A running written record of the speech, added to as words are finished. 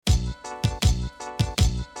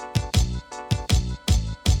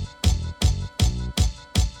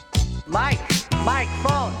Mike,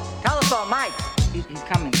 phone. Telephone, Mike. He's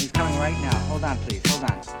coming right now. Hold on, please. Hold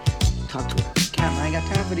on. Talk to her. Captain, I ain't got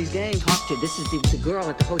time for these games. Talk to her. This is the girl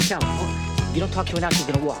at the hotel. If you don't talk to her now, she's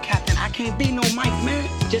gonna walk. Captain, I can't be no Mike, man.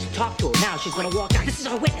 Just talk to her now. She's gonna walk out. This is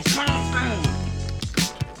our witness.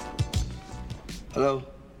 Hello?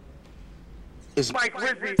 It's Mike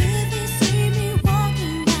Rizzy.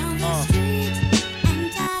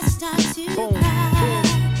 Boom.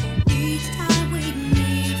 Each time we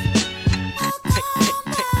meet,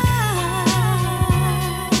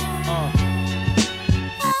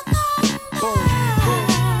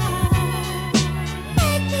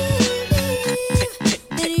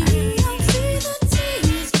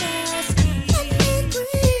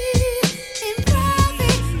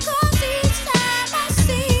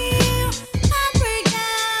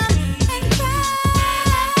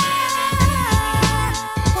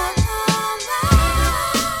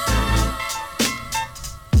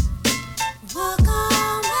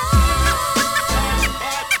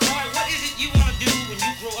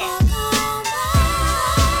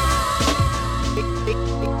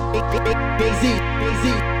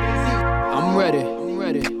 I'm ready.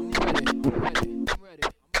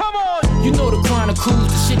 Come on! You know the chronicles,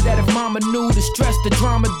 the shit that if mama knew, the stress, the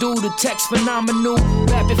drama do, the text phenomenal,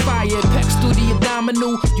 rapid fire, pecs through the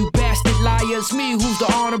abdominal, you bastard liars, me who's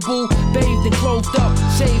the honorable, bathed and clothed up,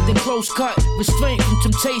 shaved and close cut, restraint from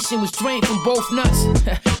temptation, was drained from both nuts.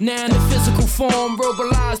 Now in the physical form,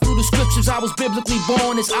 verbalized through the scriptures, I was biblically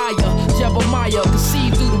born as Aya, Jebemiah,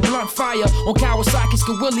 conceived through the blunt fire, on Kawasaki's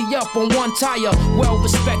could willy up on one tire, well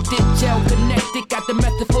respected, gel connected, got the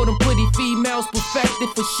method for them pretty females, perfected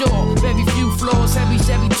for sure, very few flaws, heavy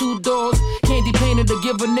Chevy 2 doors, candy painted to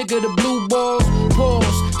give a nigga the blue balls,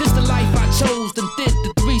 pause, this the life I chose, then did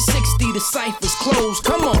the 360, the ciphers closed,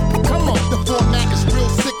 come on, the format is real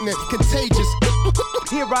sickening, contagious.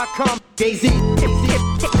 Here I come, Jay-Z.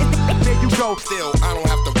 There you go. Still, I don't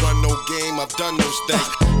have to run no game, I've done those things.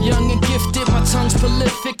 Young and gifted, my tongue's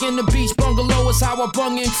prolific. In the beach bungalow is how I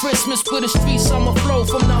bung in Christmas. With a street summer flow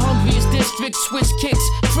from the hungriest district. Switch kicks,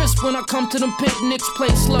 crisp when I come to them picnics. Play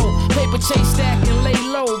slow, paper chase stack and lay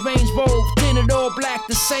low. Range Rover, tinted all black,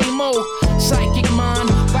 the same old. Psychic mind,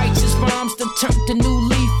 righteous rhymes. Then turned a new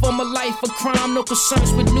leaf on my life of crime. No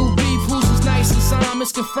concerns with new beef. Who's as nice as I'm?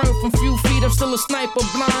 It's confirmed from few feet. I'm still a sniper,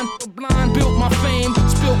 blind. Built my fame,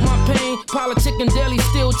 spilt my pain. Politic and deli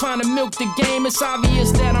still trying to milk the game. It's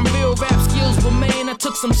obvious that I'm real, rap skills remain. I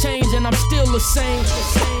took some change and I'm still the same.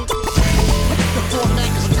 The format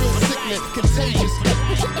is real sickening, contagious.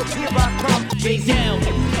 Here I come, Get down.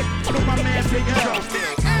 with my man Big L.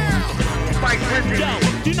 Mike Rizzy. Yo,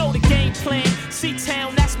 you know the game plan.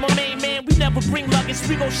 C-Town, that's my main man. We never bring luggage,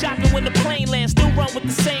 we go shopping when the plane lands. Still run with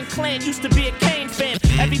the same clan, used to be a Kane fan.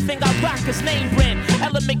 Everything I rock is name brand.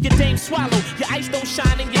 Ella make your dame swallow. Your ice don't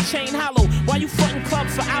shine and your chain hollow. Why you frontin'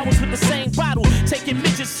 clubs for hours with the same bottle? Taking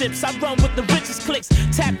midget sips, I run with the richest clicks.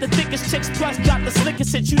 Tap the thickest chicks, plus drop the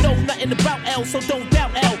slickest hits. You know nothing about L, so don't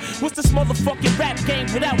doubt L. What's this motherfucking rap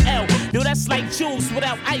game without L? Yo, that's like Jules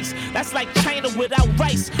without ice. That's like China without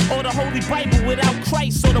rice. Or the Holy Bible without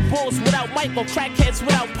Christ. Or the Bulls without Mike. Or crackheads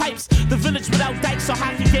without pipes. The village without dikes. Or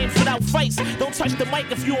hockey games without fights. Don't touch the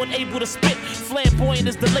mic if you ain't able to spit. Flamboyant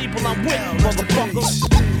is the label I'm with, motherfuckers.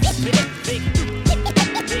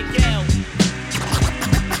 Big L.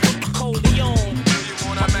 Coleon.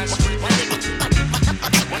 My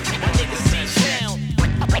nigga C-Town.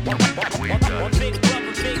 Big brother, big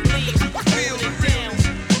league. Hold it down.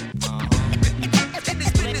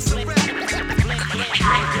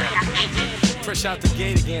 Fresh out the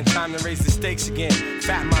gate again, time to raise the stakes again.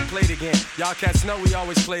 Fatten my plate again. Y'all cats know we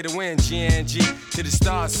always play to win. GNG to the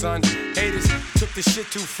stars, son. Haters took the shit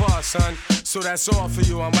too far, son. So that's all for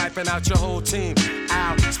you. I'm wiping out your whole team.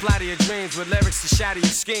 Ow, splatter your dreams with lyrics to shatter your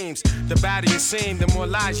schemes. The badder you seem, the more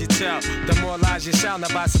lies you tell. The more lies you shall. Now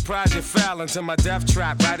by surprise you fell into my death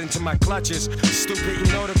trap, right into my clutches. Stupid, you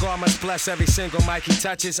know the God must bless every single mic he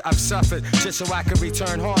touches. I've suffered just so I can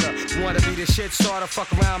return harder. Wanna be the shit starter,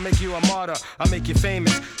 fuck around, make you a martyr. I'll make you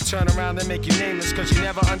famous, turn around and make you nameless. Cause you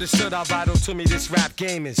never understood how vital to me this rap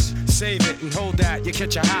game is. Save it and hold that, you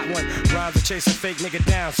catch a hot one. Rhymes to chase a fake nigga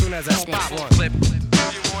down soon as I spot one. Flip. You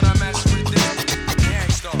wanna mess with this?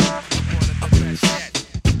 Gangstar. One of the best yet.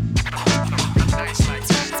 Nice like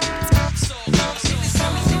that.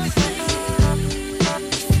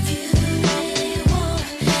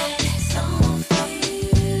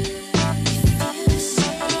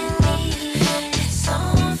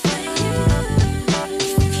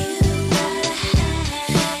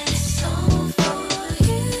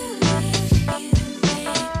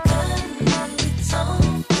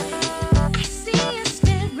 I see you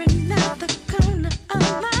staring up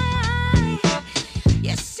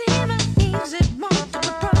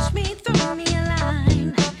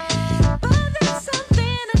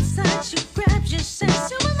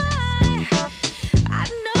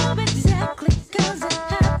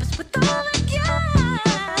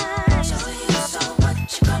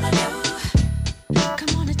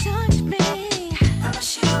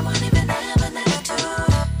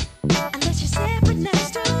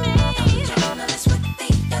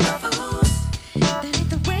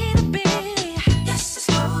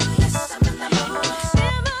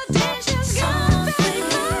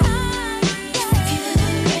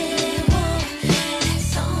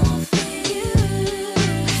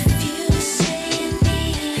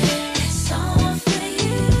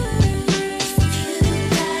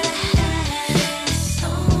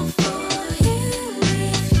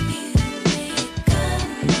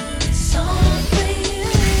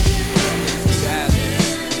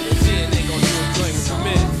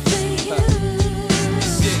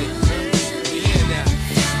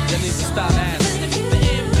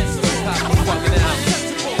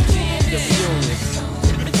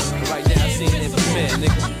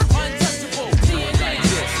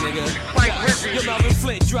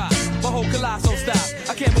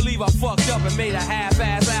done made a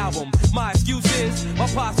half-ass album. My excuse is, my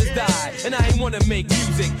pops just died, and I ain't wanna make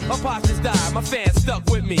music. My pops just died, my fans stuck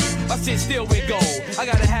with me. My shit still went gold. I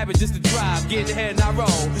got a habit just to drive, get ahead and I roll.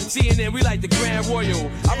 CNN, we like the Grand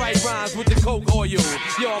Royal. I write rhymes with the Coke oil.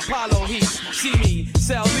 Yo, Apollo Heat, see me,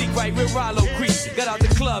 sell leak right with Rollo Creek. Got out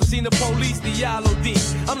the club, seen the police, the yellow deep.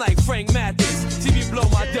 I'm like Frank Mathis, see me blow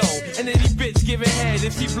my dough. And any bitch giving head,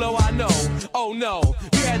 if she blow, I know. Oh no,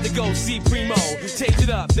 you had to go see Preemo. Change it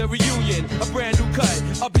up, the reunion, a brand new cut.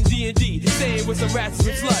 Up in D&D, staying with some rats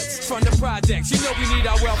and sluts. From the projects, you know we need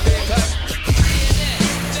our welfare cut.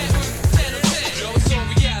 Yo, it's all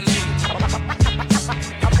reality.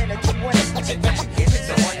 I'm in a good one. It's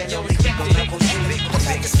the one and only Eagle Double G.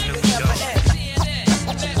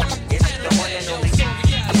 It's the one and only.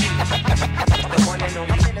 The one and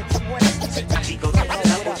only. Eagle Double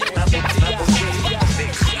G.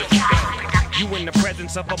 You in the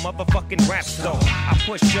presence of a motherfucking rap star. I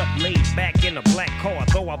push up, laid back in a black car.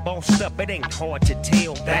 Though I bossed up, it ain't hard to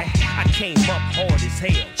tell that. I came up hard as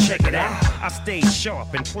hell, check it out. I stayed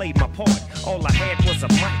sharp and played my part. All I had was a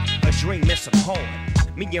mic, a dream and some heart.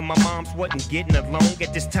 Me and my moms wasn't getting along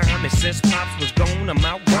at this time, and since Pops was gone, I'm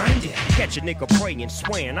out grinding. Catch a nigga praying,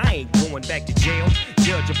 swearing I ain't going back to jail.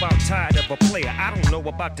 Judge about tired of a player. I don't know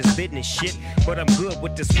about this business shit, but I'm good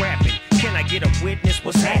with this rapping. Can I get a witness?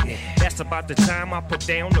 What's happening? That's about the time I put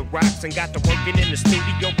down the rocks and got to working in the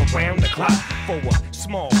studio around the clock for a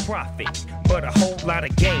small profit, but a whole lot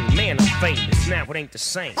of gain. Man, I'm famous. Now it ain't the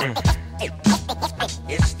same.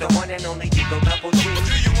 It's the one and only Eagle Double G. Do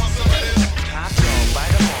you want some of this? Hot dog,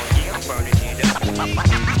 bite 'em all, yeah, I'm burning it up.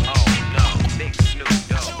 Oh no, big Snoop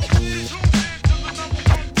Dogg.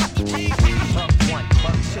 Buck 1,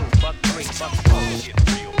 buck 2, buck 3, buck 4.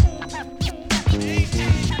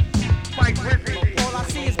 All I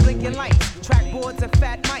see is blinking lights, trackboards and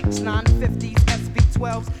fat mics, 950s,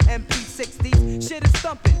 SB12s, MP60s. Shit is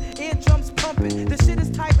thumping, eardrums pumping. The shit is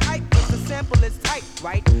type hype, but the sample is tight,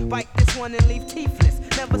 right? Bite this one and leave teethless.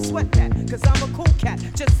 Never sweat that, cause I'm a cool cat,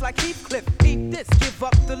 just like Heathcliff. Beat this, give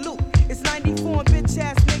up the loot. It's 94 and bitch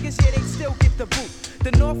ass niggas, yeah, they still get the boot.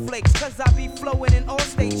 The North Flakes, cause I be flowing in all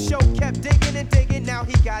states. Show kept digging and digging, now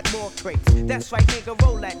he got more crates. That's right, nigga,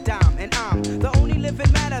 roll that dime. And I'm the only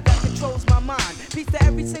living matter that controls my mind. Peace to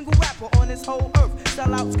every single rapper on this whole earth.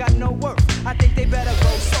 Sellouts got no worth, I think they better go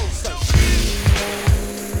soul search.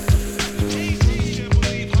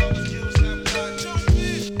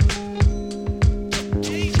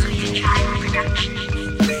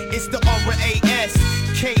 It's the R.A.S.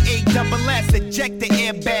 K-A-S-S, eject the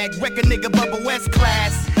airbag, wreck a nigga bubble West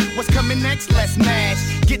class. What's coming next? Let's mash.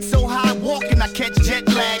 Get so high walking, I catch jet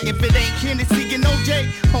lag. If it ain't Hennessy and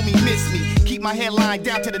OJ, homie miss me. Keep my hairline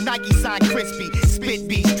down to the Nike sign crispy. Spit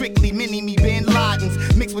beat, strictly mini me Bin Ladens.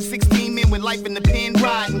 Mixed with 16 men with life in the pen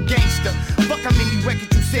riding. Gangster, fuck how many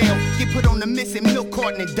records you sell. Get put on the missing milk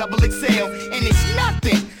carton and double XL. And it's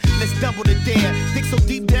nothing. Let's double the dare. Dig so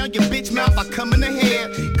deep down your bitch mouth, I come in the hair.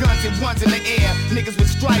 Guns and ones in the air. Niggas with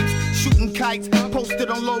stripes, shooting kites.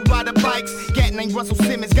 Posted on low rider bikes. Gat named Russell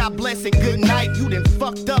Simmons, God bless and good night. You done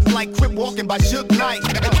fucked up like Crip walking by Suge Knight.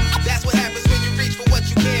 That's what happens when you reach for what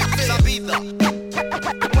you can't fit. I'll be the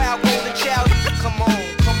wild golden child. Come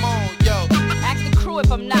on, yo. Ask the crew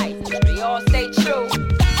if I'm nice. We all stay true.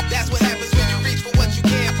 That's what happens when you reach for what you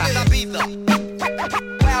can't fit. I'll be the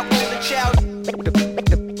wild golden child.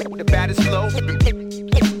 The baddest flow.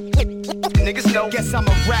 Niggas know. Guess I'm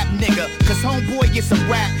a rap nigga, cause homeboy gets a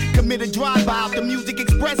rap. Commit a drive-by out the Music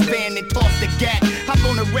Express van and toss the gat. Hop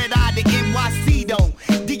on the red eye to NYC though.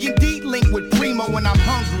 D&D link with Preemo when I'm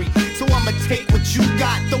hungry. So I'ma take what you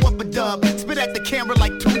got, throw up a dub, spit at the camera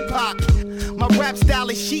like Tupac. My rap style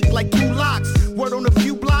is chic like 2 locks. Word on a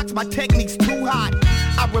few blocks, my technique's too hot.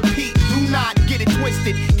 I repeat, do not get it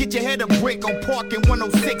twisted. Get your head a brick on Park in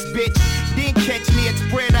 106, bitch. Then catch me at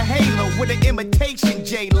Spread a Halo with an imitation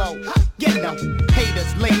J-Lo. Get them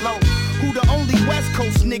haters, lay low. Who the only West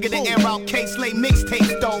Coast nigga to air out K-Slay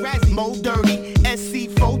mixtapes though? Mo Dirty, SC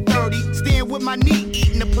 430. Staying with my knee,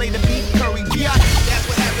 eating to play the beef curry. That's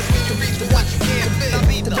what happens when you reach for what you can't fit. I'll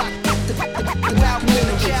be the wild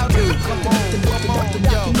golden child. Come on,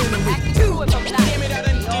 yo. Ask the crew if I'm nice. We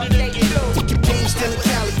all stay true. Game still in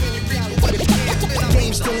Cali.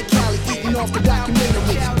 Game still in Cali. Eating off the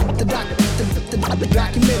documentary. The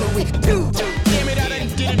documentary.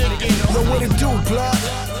 Yo, what it do, blood?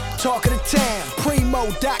 Talk of the town.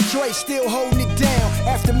 Preemo, Doc Dre still holding it down.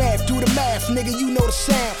 Aftermath, do the math, nigga, you know the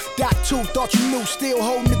sound. Doc 2, thought you knew, still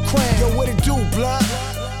holding the crown. Yo, what it do, blood?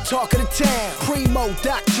 Talk of the town. Preemo,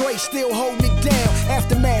 Doc Dre still holding it down.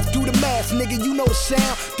 Aftermath, do the math, nigga, you know the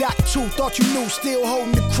sound. Doc 2, thought you knew, still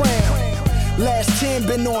holding the crown. Last 10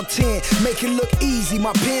 been on 10, make it look easy.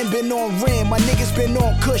 My pen been on rim, my niggas been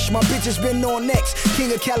on Kush, my bitches been on X.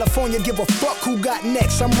 King of California, give a fuck who got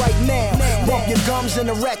next. I'm right now. Bump your gums and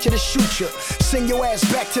a ratchet to shoot ya. Send your ass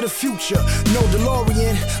back to the future. No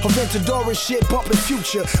DeLorean, Aventador and shit, bumping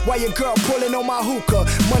Future. While your girl pulling on my hookah,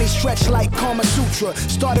 money stretched like Kama Sutra.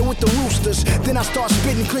 Started with the roosters, then I start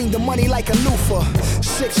spitting clean the money like a loofah.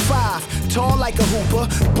 6'5", tall like a hooper,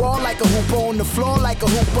 ball like a hooper, on the floor like a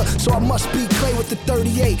hooper. So I must be Clay with the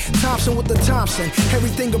 38, Thompson with the Thompson.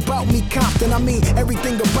 Everything about me Compton, I mean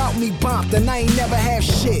everything about me Bompton. I ain't never had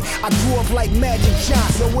shit, I grew up like Magic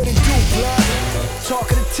Johnson. What it do, blood?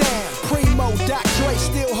 Talk of the town, Preemo, Doc Dre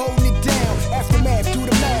still holding it down. Aftermath, do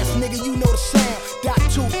the math, nigga, you know the sound. Doc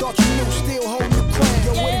 2, thought you knew, still holding the crown.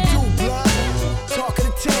 Yo, what it do, blood? Talk of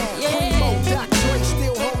the town, Preemo, Doc Dre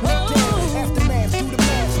still holding it down. Aftermath, do the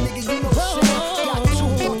math, nigga, you know the sound. Doc 2,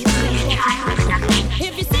 thought you knew.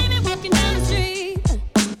 If you see me walking down the street,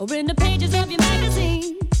 or in the pages of your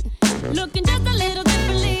magazine, looking just a little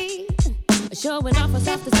differently, showing off what's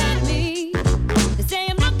off the side of me. They say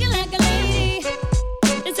I'm looking like a lady,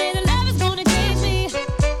 they say the love is gonna change me,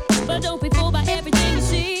 but don't be fooled by everything you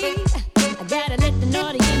see. I gotta let the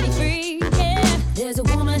naughty in me free, yeah. There's a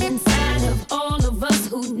woman inside of all of us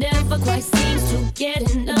who never quite seems to get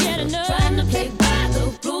enough. Trying to play by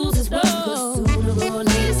the rules is rough, 'cause sooner or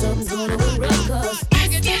later something's gonna go wrong, 'cause I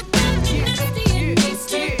still got the nasty in me,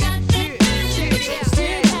 still got that dirty in me,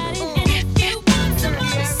 still got it. And if you want some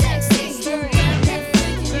more sexy, still got that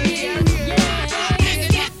freaking in me, yeah.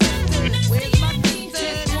 Where's my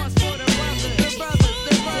sisters? One's for the brothers, the brothers,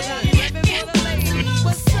 the brothers. Living for the ladies.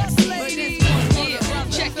 What's up, ladies?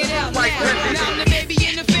 Check it out now. Now I'm the baby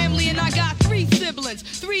in the family and I got 3 siblings,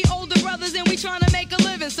 3 older brothers, and we trying to make a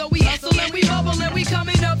living. So we hustle and we bubble and we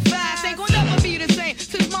coming up fast. Ain't gonna never be the same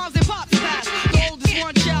since moms and pops passed. The oldest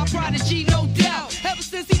one child prodigy, no doubt. Ever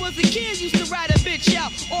since he was a kid, used to ride a bitch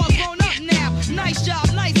out. All grown up now. Nice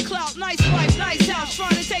job, nice clout, nice wife, nice house.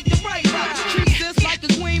 Trying to take the right route. Treat this like a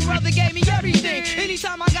queen, brother gave me everything.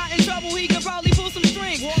 Anytime I got in trouble, he could probably pull some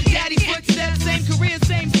strings. Daddy's footsteps, same career,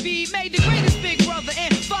 same speed. Made the greatest big brother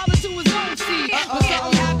and father to his own seed. But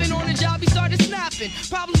something happened on the job, he started snapping.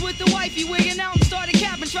 Problems with the wife, he wigging out and started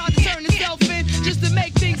capping. Tried to turn himself in just to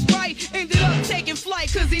make things right. Ended up taking flight,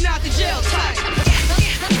 'cause he not the jail type.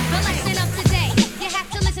 The lesson of today, you have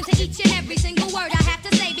to listen to each and every single word I have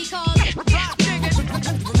to say, because the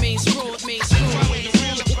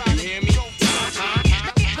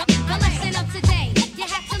lesson of today, you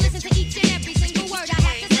have to listen to each and every single word I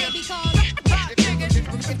have to say, because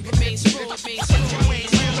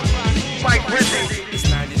It's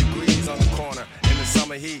 90 degrees on the corner in the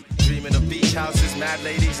summer heat. Dreaming of beach houses, mad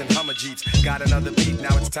ladies, and Hummer Jeeps. Got another beat,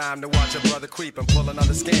 now it's time to watch a brother creep and pull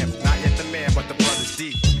another scam. Not yet the man, but the brother's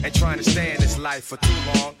deep. Ain't trying to stay in this life for too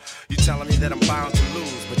long. You telling me that I'm bound to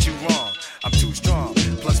lose, but you wrong. I'm too strong.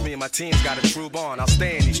 Plus me and my team's got a true bond. I'll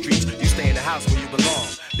stay in these streets, you stay in the house where you belong.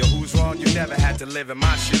 Yo, who's wrong? You never had to live in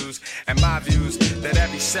my shoes. And my views, that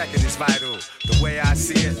every second is vital. The way I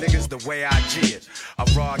see it, niggas, the way I G it. A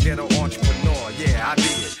raw ghetto entrepreneur, yeah, I be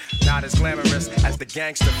it. Not as glamorous as the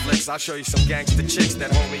gangster flicks. I'll show you some gangster chicks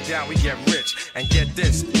that hold me down. We get rich. And get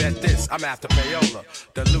this, bet this, I'm after payola.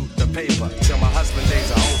 The loot, the paper, till my husband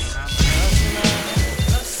days are over.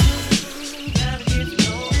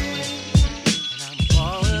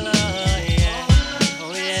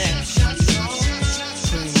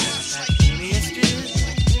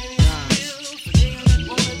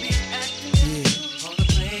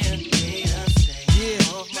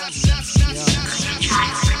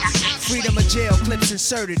 Freedom of jail, clips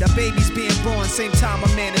inserted. A baby's being born, same time a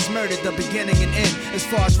man is murdered. The beginning and end. As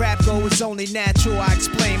far as rap go, it's only natural. I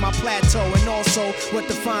explain my plateau and also what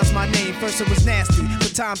defines my name. First it was nasty,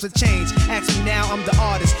 but times have changed. Ask me now, I'm the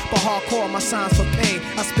artist, but hardcore my signs for pain.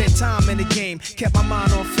 I spent time in the game, kept my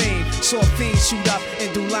mind on fame. Saw fiends shoot up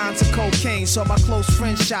and do lines of cocaine. Saw my close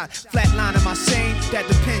friend shot, flatlining my sane. That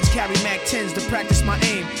depends, carry Mac 10s to practice my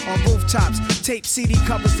aim. On rooftops, tape CD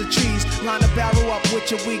covers the trees. Line a barrel up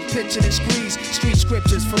with your weak picture and squeeze. Street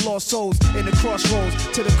scriptures for lost souls in the crossroads.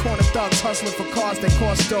 To the corner thugs hustling for cars that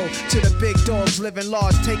cost dough. To the big dogs living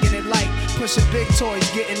large, taking it light. Pushing big toys,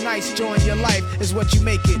 getting nice, join your life is what you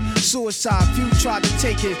make it. Suicide, few tried to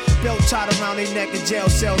take it. Belt tied around their neck in jail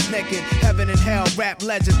cells naked. Heaven and hell, rap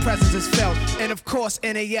legend, presence is felt. And of course,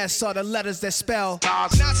 NAS are the letters that spell.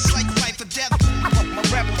 Not like life or death. My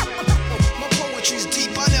rebel. My poetry's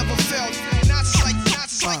deep, I never felt. Not like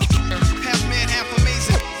half man, half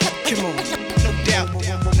amazing. Come on. No doubt.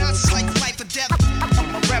 Not like life or death.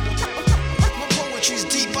 I'm a rebel. My poetry's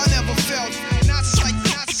deep, I never felt. Not like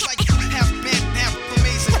half man, half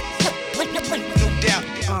amazing.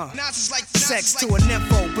 flex to a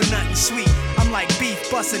nympho, but nothing sweet. I'm like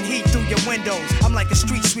beef busting heat through your windows. I'm like a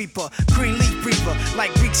street sweeper, green leaf breather.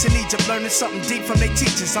 Like Greeks in Egypt, learning something deep from their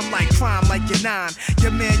teachers. I'm like crime, like your 9.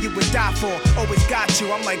 Your man you would die for, always got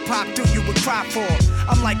you. I'm like Pop Dude, you would cry for.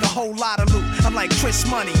 I'm like a whole lot of loot. I'm like Chris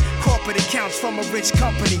Money, corporate accounts from a rich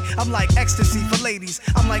company. I'm like ecstasy for ladies.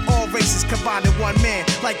 I'm like all races combined in one man.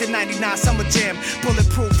 Like the 99 Summer Jam,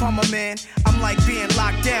 bulletproof, I'm a man. I'm like being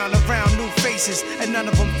locked down around new faces, and none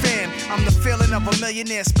of them fan. I'm the feeling of a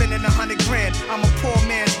millionaire spending 100 grand. I'm a poor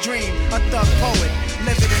man's dream, a thug poet.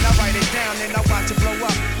 Live it and I write it down and I watch it blow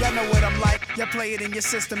up. Y'all know what I'm like, y'all play it in your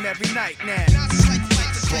system every night now.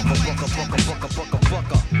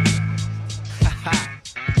 Bucka.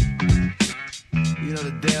 You know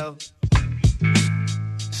the deal.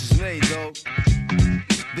 This is me, though.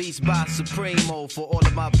 Beats by Preemo for all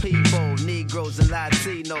of my people, Negroes and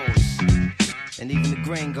Latinos, and even the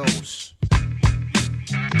gringos.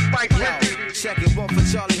 Yo, check it, 1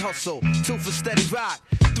 for Charlie Hustle, 2 for Steady Rock,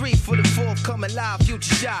 3 for the forthcoming live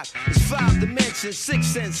future shock. It's 5 dimensions, 6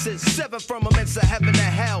 senses, 7 firmaments of heaven and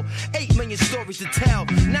hell, 8 million stories to tell,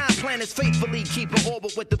 9 planets faithfully keep an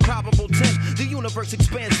orbit with the probable 10th. The universe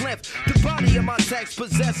expands length. The body of my text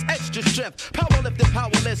possess extra strength. Power lifted,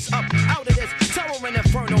 powerless, up out of this terror and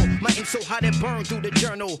inferno. My ink so hot it burned through the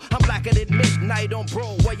journal. I'm blacker than midnight on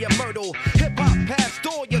Broadway and Myrtle. Hip hop past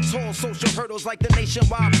all your tall social hurdles like the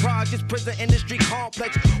nationwide projects, prison industry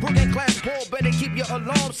complex. Working class poor, better keep your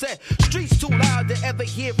alarm set. Streets too loud to ever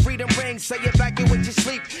hear freedom ring. Say evacuate your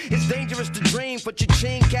sleep. It's dangerous to dream, but your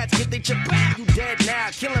chain cats get they chip back. You dead now.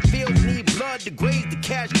 Killing fields need blood to graze the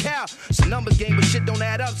cash cow. It's a numbers game, but shit don't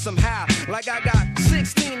add up somehow. Like I got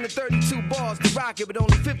 16 to 32 bars to rock it, but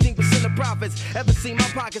only 15% of profits. Ever seen my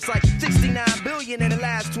pockets like 69 billion in the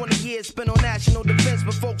last 20 years spent on national defense,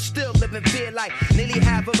 but folks still live in fear like nearly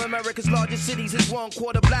half of America's largest cities is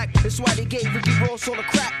 1/4 black. That's why they gave Ricky Ross all the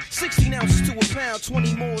crap. 16 ounces to a pound,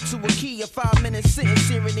 20 more to a key. A 5-minute sentence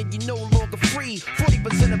hearing and you're no longer free.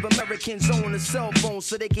 40% of Americans own a cell phone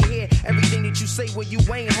so they can hear everything that you say when you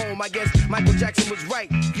ain't home. I guess Michael Jackson was right.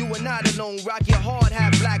 You are not alone. Rock your hard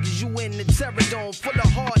hat black as you in the terror dome full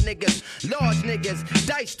of hard niggas, large niggas,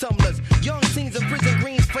 dice tumblers, young teens in prison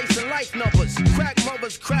greens facing life numbers, crack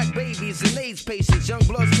mothers, crack babies, and AIDS patients. Young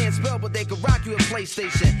bloods can't spell, but they can rock you a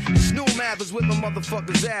PlayStation. Snoop Mathers whipping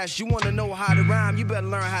motherfuckers' ass. You wanna know how to rhyme? You better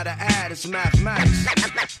learn how to add. It's mathematics.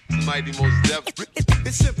 Mighty most def.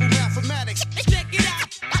 It's simple mathematics. Check it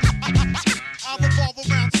out. I'll revolve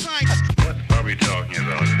around science. What are we talking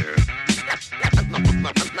about here?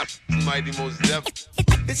 Mighty most def.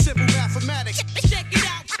 It's simple mathematics. Check it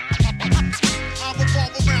out. I'll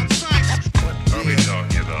revolve around science. What are we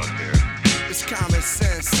talking about here? It's common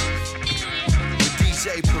sense. With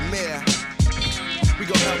DJ Premier, we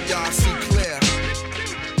gon' help y'all see clear.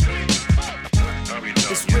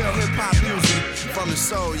 It's real hip hop music from the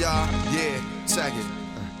soul, y'all. Yeah, check it.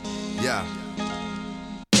 Yeah.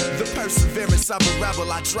 The perseverance of a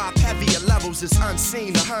rebel, I drop heavier levels, it's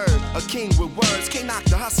unseen or heard. A king with words, can't knock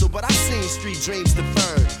the hustle, but I've seen street dreams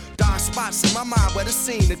deferred. Dark spots in my mind where the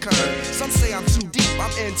scene occurred. Some say I'm too deep,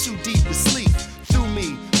 I'm in too deep to sleep. Through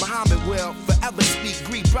me, Muhammad will forever speak.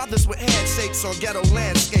 Greet brothers with handshakes on ghetto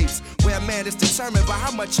landscapes, where a man is determined by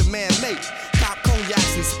how much a man makes. Pop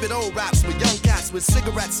cognacs and spit old raps with young cats with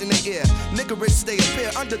cigarettes in their ear. Niggerish they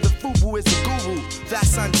appear under the FUBU is a guru,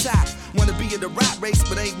 that's untapped. Wanna be in the rap race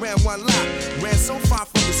but ain't ran one lap. Ran so far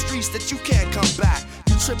from the streets that you can't come back.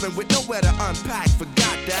 You tripping with nowhere to unpack,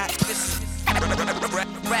 forgot that.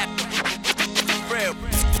 Rap, real,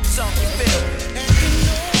 something you feel.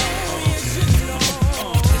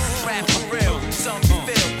 Rap for real, something you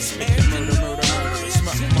feel.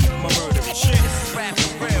 Murder shit. Rap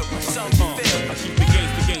for real, something you feel. I keep the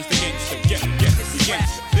gangsta,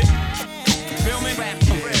 feel me? Rap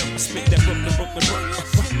for real. Spit that Brooklyn.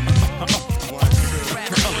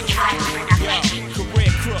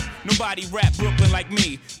 Career crook, nobody rap Brooklyn like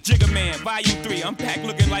me. Jigga Man, Volume 3, unpack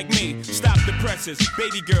looking like me. Stop the presses,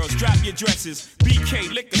 baby girls, drop your dresses. BK,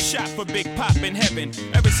 lick a shot for Big Pop in heaven.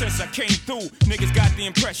 Ever since I came through, niggas got the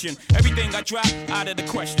impression everything I drop, out of the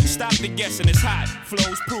question. Stop the guessing, it's hot,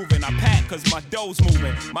 flow's proven. I pack cause my dough's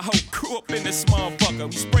moving. My whole crew up in this motherfucker.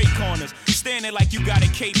 We spray corners, standing like you got a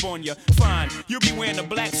cape on you. Fine, you'll be wearing a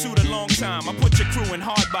black suit a long time. I put your crew in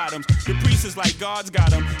hard bottoms. The priest is like God's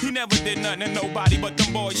got him. He never did nothing to nobody, but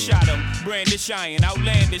them boys shot him. Brandish iron,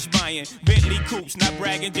 outlandish buying. Bentley coupes, not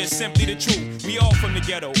bragging, just simply the truth. We all from the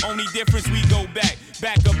ghetto, only difference we go back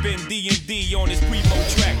up in D&D on this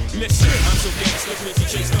Preemo track. Listen, I'm so gangsta, bitch,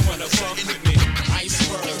 chase don't wanna fuck with me.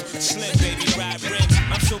 Iceberg, slim baby, ride rims.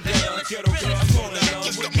 I'm so ghetto, ghetto girl, fall in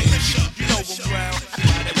love with me. You know I'm proud,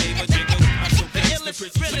 by the name of Jigga. I'm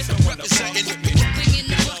realest, representing Brooklyn in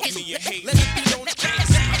the bucket. Let it be on the cast.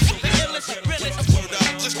 The realest,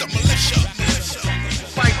 just a militia.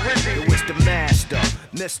 Yo, it's the master,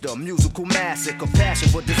 Mr. Musical Massacre, passion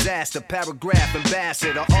for disaster, paragraph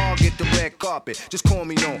ambassador, all get the red carpet, just call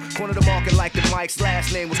me on. Corner the market like the Mike's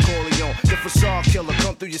last name was Corleone. The facade killer,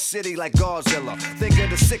 come through your city like Godzilla. Think of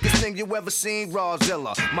the sickest thing you ever seen,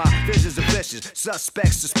 Rawzilla. My visions are vicious,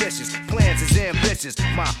 suspects suspicious, plans is ambitious,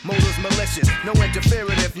 my motives malicious. No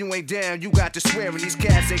interfering if you ain't down, you got to swearing. These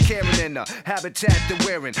cats ain't caring in the habitat they're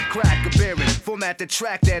wearing. Crack a bearing, format the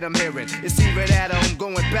track that I'm hearing. It's either that or I'm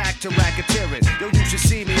going back to racketeering. Yo, you should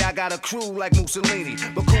see me, I got a crew like Mussolini,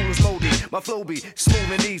 but cool as Modi. My flow be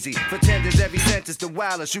smooth and easy. Pretenders, every sentence the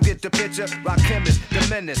wildest. You get the picture? Rock chemists, the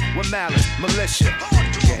menace with malice, militia,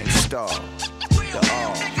 Gangstar, the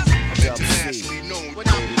R, internationally known. When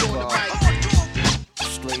I'm doing the right,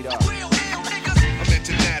 straight up. I'm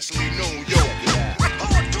internationally known, yo.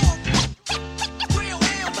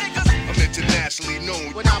 I'm internationally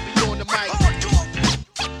known. When I be on the mic.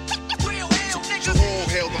 So all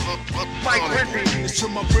hail the It's to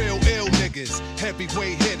my real ill niggas,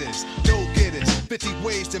 heavyweight hitters, go-getters, 50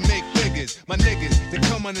 ways to make figures. My niggas, they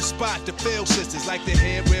come on the spot to fail sisters, like the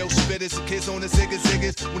hair rail spitters, the kids on the ziggas.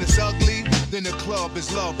 When it's ugly, then the club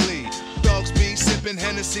is lovely. Thugs be sipping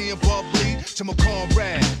Hennessy and bubbly. To my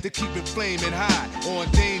comrade, they keep it flaming hot on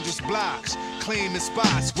dangerous blocks, claiming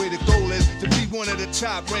spots where the goal is to be one of the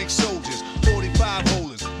top-ranked soldiers. 45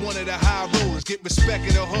 holders, one of the high rollers, get respect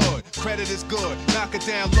in the hood. Credit is good, knock it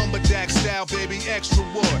down lumberjack style, baby, extra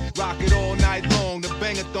wood. Rock it all night long, the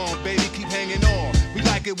bang-a-thon, baby, keep hanging on. We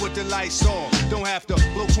like it with the lights on. Don't have to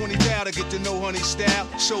blow 20 down to get to know honey style.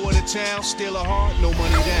 Show her the town, steal her heart, no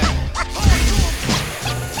money down.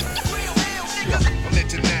 I'm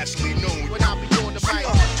internationally known. When I be on the mic.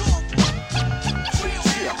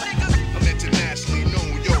 I'm internationally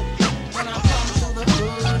known, yo. When I come to the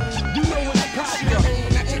hood, you know what's poppin'. I'm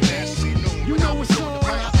internationally known. You know what's on.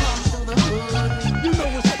 When I come to the hood, you know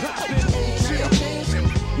what's poppin'.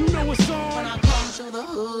 You know what's on. When I come to the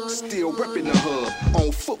hood, still reppin' the hood.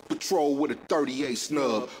 On foot patrol with a 38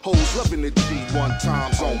 snub. Hoes loving the G1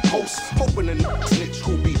 times on post. Hoping the snitch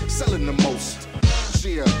who be selling the most.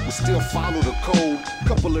 Yeah, we still follow the code.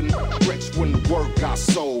 Couple of wrecks when the work got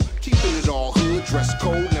sold. Keeping it all hood, dress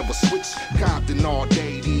code, never switch. Compton all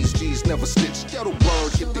day, these G's never snitch. Get a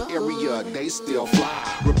word, hit the area, they still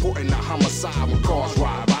fly. Reporting a homicide when cars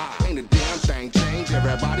ride by. Ain't a damn thing changed,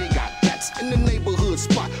 everybody got pets. In the neighborhood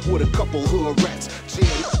spot with a couple hood rats.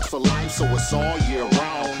 GM for life, so it's all year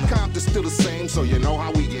round. Compton's still the same, so you know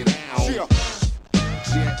how we get down.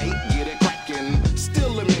 Yeah, 8, get it crackin'.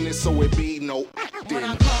 Still a minute, so it be no acting. when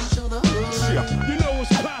I come to the hood, you know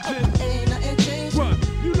what's poppin'. Ain't nothing changed. What?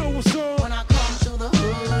 You know what's on. When I come to the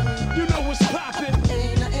hood, you know what's poppin'.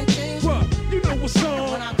 Ain't nothing changed. What? You know what's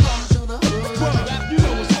on. When I come to the hood, what? You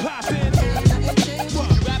know what's poppin'. Ain't nothing changed. What?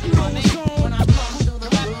 You know what's on. When I come to the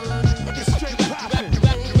hood, it's straight poppin'.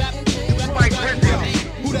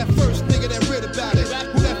 Who that first nigga that read about it?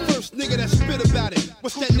 Who that first nigga that spit about it?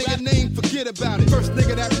 What's that nigga name? Forget about it. First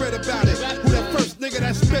nigga that read about it. Who that first nigga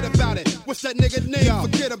that spit about it? What's that nigga name?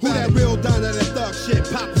 Forget about it. Who that real down that thug shit?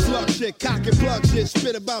 Pop and slug shit, cock and plug shit,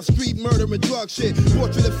 spit about street murder and drug shit.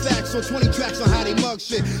 Portrait of facts on 20 tracks on how they mug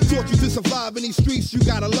shit. Taught you to survive in these streets, you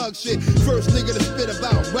gotta lug shit. First nigga to spit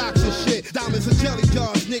about rocks and shit. Diamonds and jelly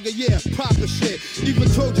jars, nigga, yeah, proper shit. Even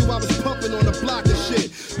told you I was pumping on the block of shit.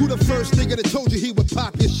 Who the first nigga that told you he would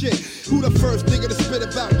pop your shit? Who the first nigga to spit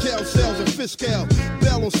about jail cells and fiscal?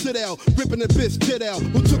 Bell on Citadel, ripping the bitch tit out.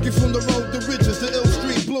 Who took you from the road to riches, the ill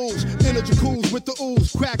street blues? Energy cools with the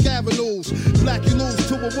ooze, crack avenues. Black you lose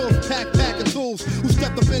to a wolf, pack of tools. Who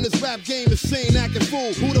stepped up in this rap game, insane acting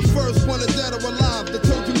fool? Who the first one dead or alive that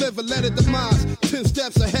told you live or let it demise? 10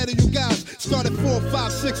 steps ahead of you guys, started 4,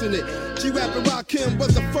 5, 6 in it. G-Rappin' Rakim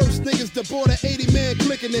was the first niggas that bought an 80 man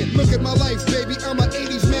clicking it. Look at my life, baby, I'm an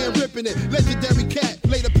 80s man ripping it. Legendary cat,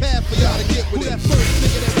 lay the path for y'all to get with it. Who that first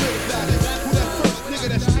nigga that read about it? Who that first nigga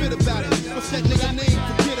that spit about it? What's that nigga name?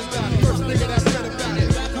 Forget about it. First nigga that read about it.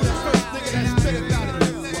 Who that first nigga that spit about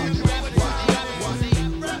it?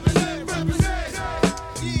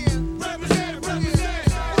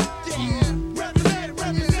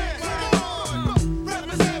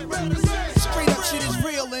 Straight up shit is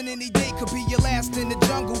real and any day could be your last in the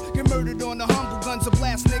jungle. Get murdered on the humble, guns of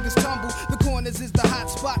blast, niggas tumble. The corners is the hot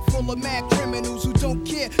spot full of mad criminals who don't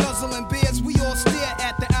care. Nuzzling bears, we all stare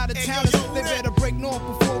at the out of towners. They better break north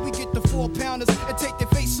before we get the 4-pounders and take their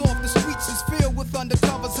face off. The streets is filled with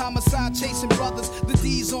undercovers, homicide chasing brothers. The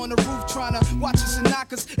D's on the roof trying to watch us and knock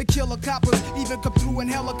rockers and killer coppers, even come through in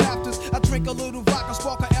helicopters. I drink a little vodka,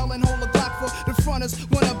 spark a L and hold a Glock for the fronters.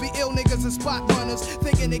 Wanna be ill niggas and spot runners,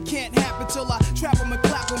 thinking it can't happen till I trap them and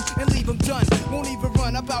clap them and leave them done. Won't even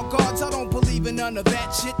run about guards, I don't believe in none of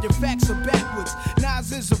that shit. Your facts are backwards.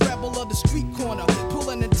 Nas is a rebel of the street corner,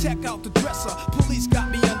 pulling and tech out the dresser. Police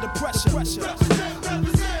got me under pressure.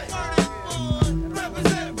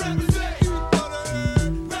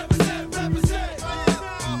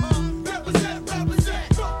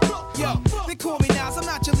 Yo, they call me Nas, I'm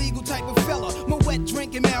not your legal type of fella. Moet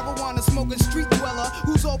drinking marijuana, smoking street dweller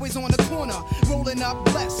who's always on the corner, rolling up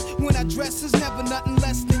blessed. When I dress is never nothing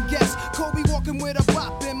less than guess. Kobe walking with a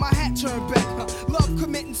bop and my hat turned back. Love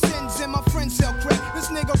committing sins and my friends sell crack. This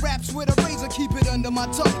nigga raps with a razor, keep it under my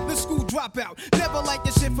tongue. The school dropout, never like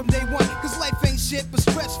this shit from day one. Cause life ain't shit but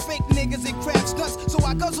stress, fake niggas and crab stunts. So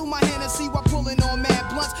I guzzle my Hennessy while pulling on mad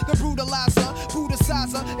blunts. The brutalizer,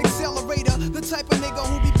 Budicizer, accelerator. The type of nigga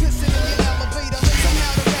who be pissing in your elevator.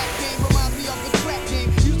 Somehow the rap game reminds me of the trap game.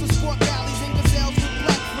 Used to sport galleys and gazelles with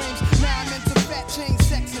black frames. Now I'm into fat chain,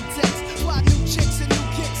 sex and text. Fly new chicks and new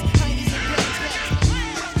kicks, heinies and black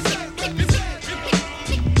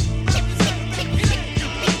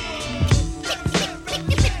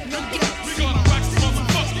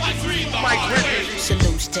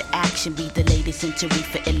Salutes to action, be the latest entry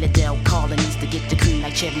for Illidale. Colonies to get the cream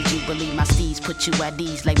like Cherry Jubilee. My steeds put you at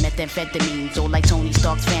ease like methamphetamines, or like Tony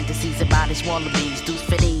Stark's fantasies about his wallabies. Deuce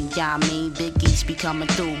fitting, yeah, I mean, Big East be coming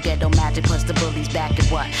through. Ghetto magic plus the bullies back at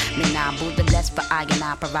what? Man, I'm Buddha blessed for I and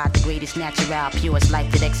I provide the greatest natural, purest life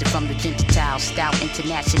that exit from the Gentile. Style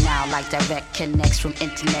international, like direct connects from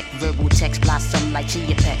internet, verbal text blossom like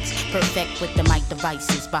chia pets. Perfect with the mic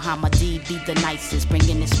devices, Bahama-D be the nicest,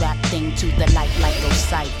 bringing this rap thing to the light like those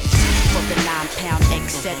sights. For the 9-pound,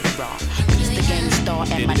 etc. He's the gang star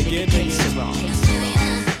and my nigga Gangsta.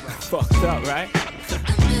 Fucked up, right?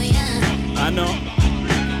 I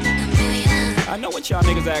know what y'all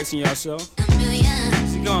niggas asking yourself.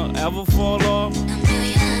 Is he gonna ever fall off?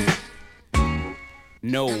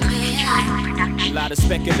 No. A lot of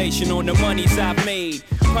speculation on the monies I've made,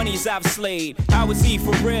 honeys I've slayed. How is he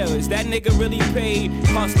for real? Is that nigga really paid?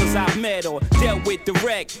 Hustlers I've met or dealt with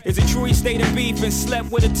direct. Is it true he stayed in beef and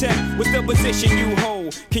slept with a tech? What's the position you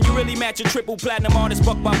hold? Can you really match a triple platinum artist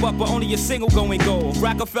buck by buck, but only a single going gold?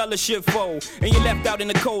 Rockefeller shit fold, and you left out in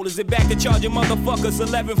the cold. Is it back to charging motherfuckers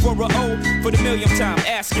 11 for a O? For the millionth time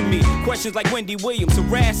asking me questions like Wendy Williams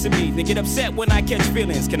harassing me. They get upset when I catch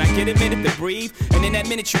feelings. Can I get a minute to breathe? And in that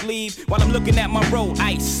minute you leave, while I'm looking at my roll,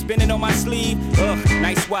 ice spinning on my sleeve. Ugh,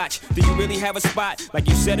 nice watch. Do you really have a spot? Like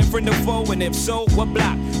you said in front of foe, and if so, what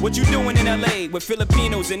block? What you doing in LA with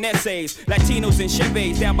Filipinos and essays, Latinos and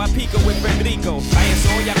Chevys down by Pico with Federico? I answer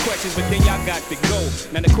all y'all questions, but then y'all got to go.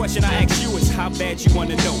 Now the question I ask you is how bad you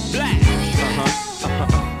wanna know. Black.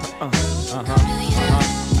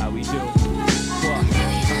 How we do?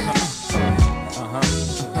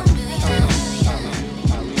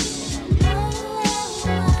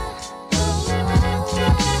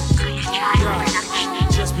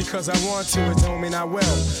 Because I want to, it don't mean I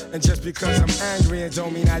will. And just because I'm angry, it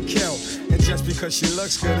don't mean I'd kill. And just because she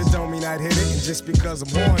looks good, it don't mean I'd hit it. And just because I'm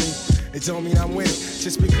horny, it don't mean I'm with it.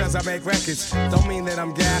 Just because I make records, don't mean that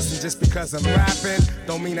I'm gassed. And just because I'm rapping,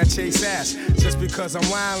 don't mean I chase ass. Just because I'm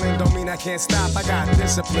wildin', don't mean I can't stop. I got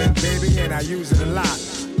discipline, baby, and I use it a lot.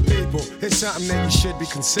 People, it's something that you should be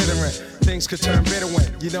considering. Things could turn bitter when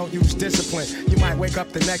you don't use discipline. You might wake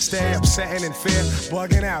up the next day upset and in fear,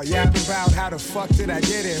 bugging out, yapping about how the fuck did I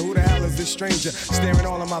get here? Who the hell is this stranger staring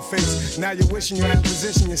all in my face? Now you're wishing you had to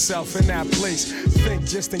position yourself in that place. Think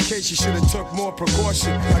just in case you should have took more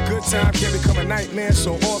precaution. A good time can become a nightmare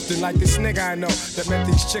so often. Like this nigga I know that met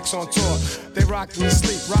these chicks on tour. They rocked him to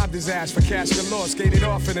sleep, robbed his ass for cash galore, skated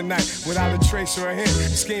off in the night without a trace or a hint.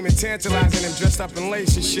 Scheming, tantalizing him, dressed up in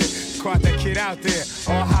lace and shit. Caught that kid out there,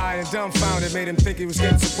 all high and dumbfounded. Made him think he was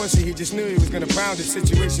getting some pussy, he just knew he was gonna pound it.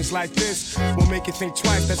 Situations like this will make you think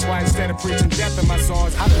twice. That's why instead of preaching death in my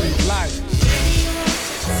songs, I breathe life.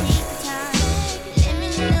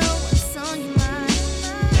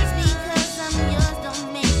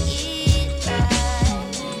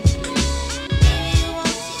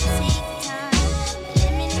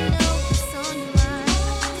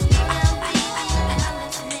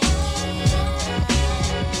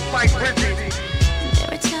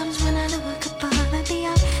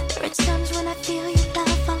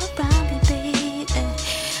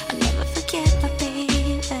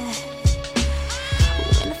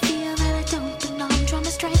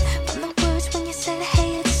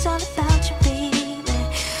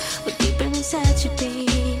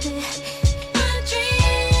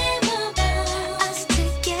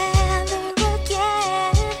 Together again.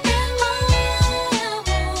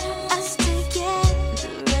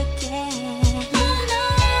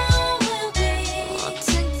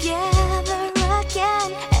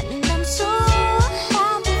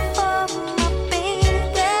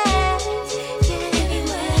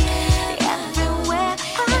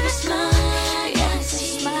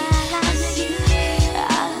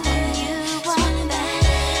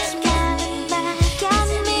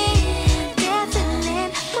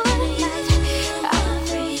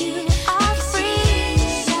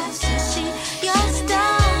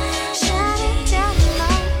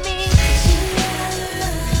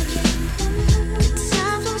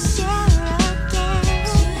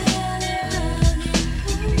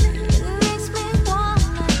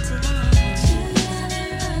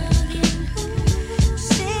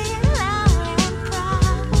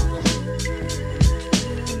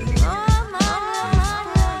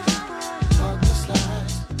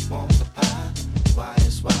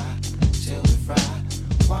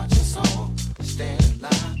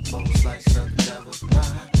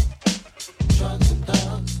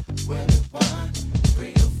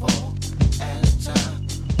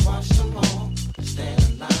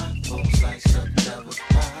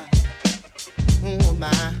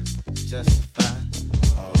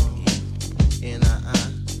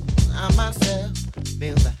 myself,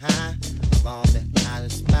 feel the high of all that I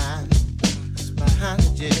despise. It's behind the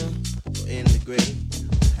jail or in the grave,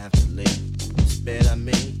 I have to lay this bed I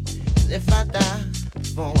made. And if I die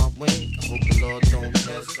before I wake, I hope the Lord don't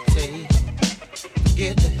hesitate.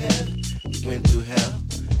 Get to heaven, we went through hell.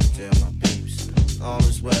 Tell my peeps, all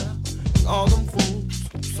is well. And all them fools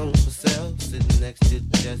who sold for sale, sitting next to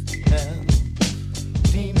just hell.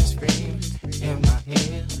 Demons scream in my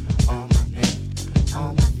head, on my neck,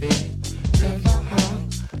 on my bed. If I hung,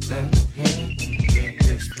 let them hear. Get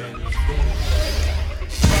this Spanish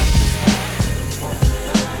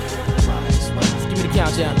Give me the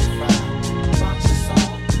countdown.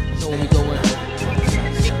 Know where we going.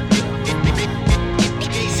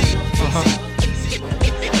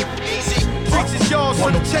 This is yours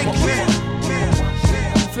for the taking.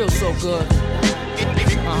 Feels so good.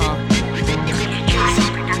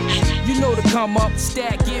 You know to come up,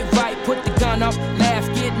 stack, get right, put the gun up, laugh,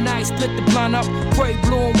 get nice, split the blunt up, pray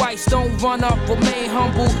blue and whites, don't run up, remain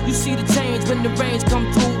humble. You see the change when the rains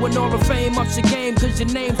come through, when all the fame ups your game, cause your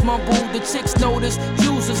name's mumbled. The chicks notice,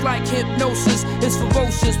 users like hypnosis, it's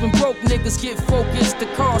ferocious when broke niggas get focused. The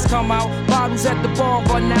cars come out, bottles at the bar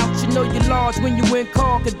run out. You know you're large when you in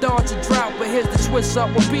car, could dodge a drought, but here's the twist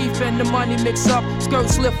up, with beef and the money mix up,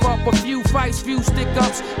 skirts slip up, a few fights, few stick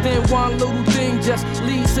ups, then one little thing just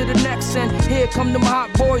leads to the next. And here come them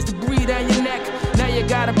hot boys to breathe down your neck. Now you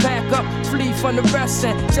gotta pack up, flee from the rest.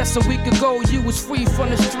 And just a week ago you was free from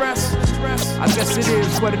the stress. I guess it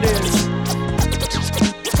is what it is.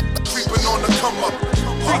 Creeping on the come up.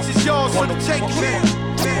 This is yours for the taking.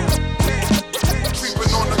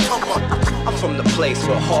 Creeping on the come up. I'm from the place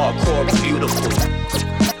where hardcore is beautiful.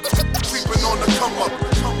 Creeping on the come up.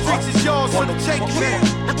 This is yours for the taking.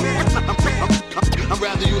 I'm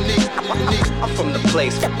rather unique. I'm from the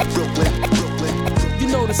place where you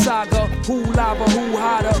know the saga, who lava, who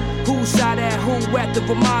hotter, who shot at who at the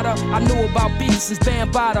Ramada. I knew about beats since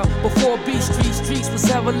Bambada. Before Beat Streets was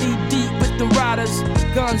heavily deep with the riders.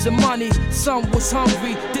 Guns and money, some was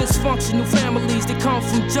hungry. Dysfunctional families that come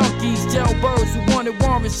from junkies. Jailbirds who wanted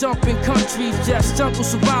warrants, jumping countries. Just jungle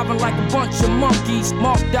surviving like a bunch of monkeys.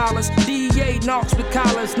 Mark dollars, DEA knocks with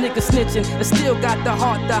collars. Niggas snitching and still got the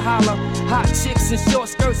heart to holler. Hot chicks in short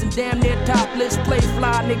skirts and damn near topless. Play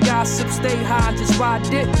fly, nigga gossip, stay high and just ride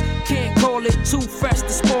dick. Can't call it too fresh to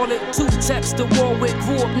spoil it. Two texts to war with,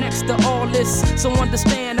 grew up next to all this. So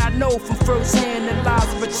understand, I know from first hand the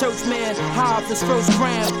lives of a church man. Hobbs is first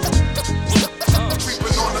gram.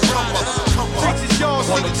 Creeping on the come up. This is yours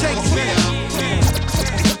for the taking.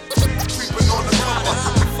 Creeping on the come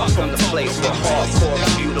up. I'm from the place where hardcore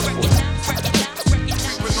is beautiful.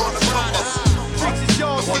 Creeping on the come up. This is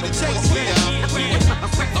yours for the taking.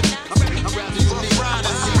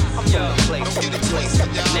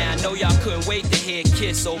 Now I know y'all couldn't wait to hear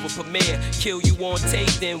Kiss over premiere. Kill you on tape,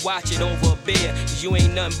 then watch it over a beer. Cause you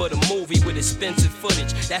ain't nothing but a movie with expensive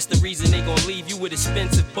footage. That's the reason they gon' leave you with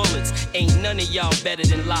expensive bullets. Ain't none of y'all better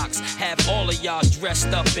than Locks. Have all of y'all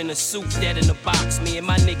dressed up in a suit, dead in a box. Me and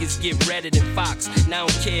my niggas get redder than Fox. Now I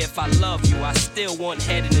don't care if I love you, I still want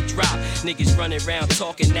head in the drop. Niggas running around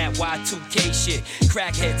talking that Y2K shit.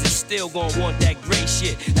 Crackheads is still gon' want that gray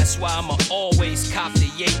shit. That's why I'ma always cop the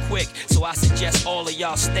yay quick. So I suggest all of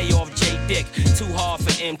y'all stay off J Dick. Too hard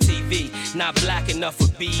for MTV, not black enough for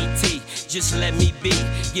BET. Just let me be.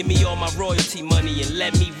 Give me all my royalty money and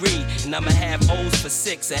let me read. And I'ma have O's for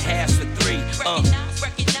 6 and halves for 3.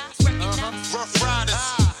 Rough Riders.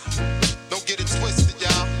 Don't get it twisted,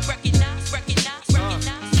 y'all.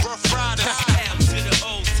 Rough Riders. M to the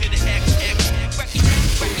O to the X.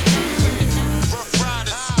 Rough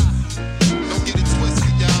Riders. Don't get it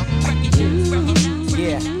twisted, y'all.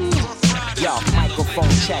 Yeah. Yo, microphone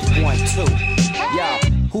check 1, 2. Yo,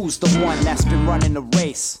 who's the one that's been running the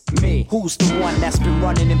race? Me. Who's the one that's been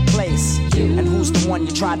running in place? You. And who's the one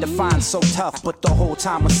you tried to find so tough, but the whole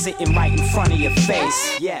time was sitting right in front of your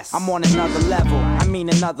face? Yes. I'm on another level, I mean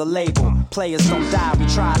another label. Players don't die, we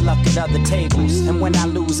try luck at other tables. And when I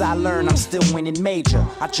lose, I learn I'm still winning major.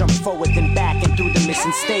 I jump forward then back and through the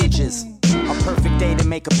missing stages. A perfect day to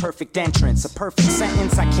make a perfect entrance. A perfect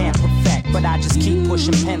sentence I can't perfect, but I just keep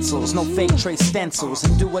pushing pencils. No fake trace stencils,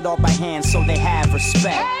 and do it all by hand so they have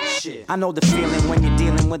respect. I know the feeling when you're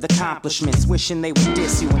dealing with accomplishments, wishing they would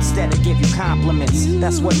diss you instead of give you compliments.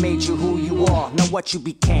 That's what made you who you are, know what you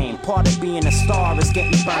became. Part of being a star is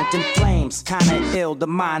getting burnt in flames. Kinda ill, the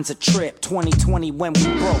mind's a trip. 2020 when we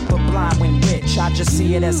broke, but blind when rich. I just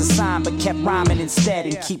see it as a sign, but kept rhyming instead.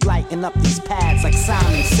 And keep lighting up these pads like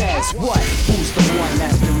Simon says. What? Who's the one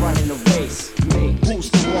that's been running the race? Me. Who's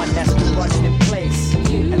the one that's been running in place?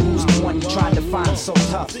 And who's the one you tried to find so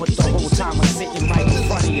tough, but the whole time was sitting right in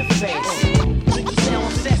front of your face?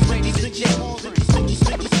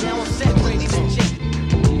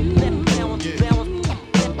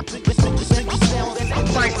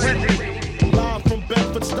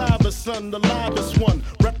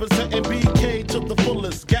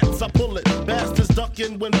 gats, I pull it. Bastards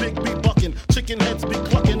ducking when Big B bucking. Chicken heads be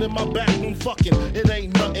clucking in my back room fucking. It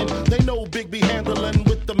ain't nothing. They know Big B handling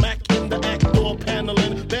with the Mac in the act door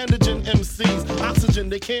paneling. Bandaging MCs, oxygen,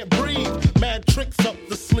 they can't breathe. Mad tricks up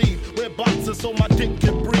the sleeve. Wear boxes so my dick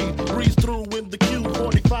can breathe. Breeze through in the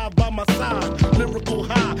Q45 by my side. Lyrical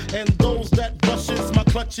high, and those that brushes my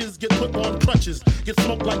clutches get put on crutches. Get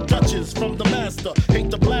smoked like Dutches from the master. Hate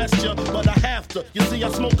to blast ya, but I have to. You see, I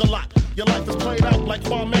smoke a lot. Your life is played out like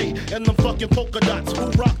Kwame and them fucking polka dots. Who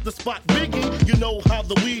rock the spot? Biggie, you know how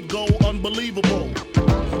the weed go. Unbelievable.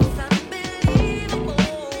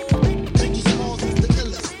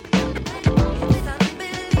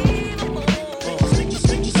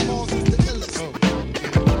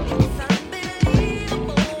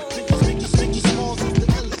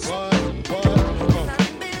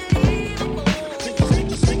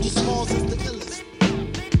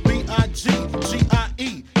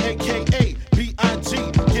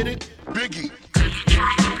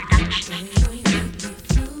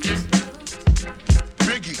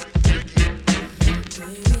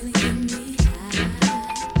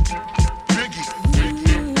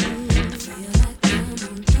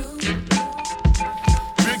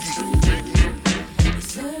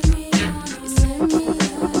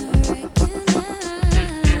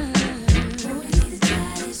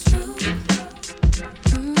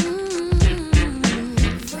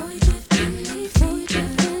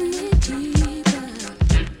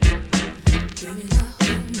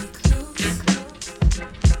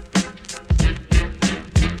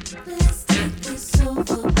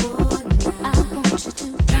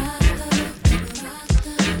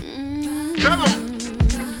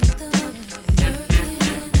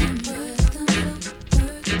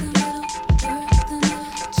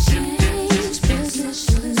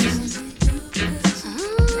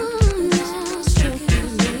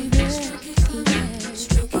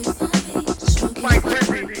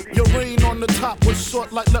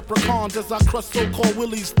 Like leprechauns as I crush so-called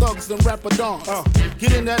willies, thugs, and rapadons.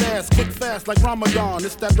 Get in that ass quick fast like Ramadan.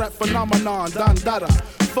 It's that rap phenomenon, Don Dada.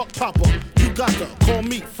 Fuck Papa, you gotta call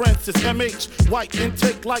me Francis M.H. White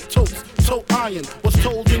intake like toast, toe iron. Was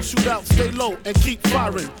told in shootout, stay low and keep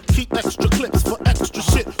firing. Keep extra clips for extra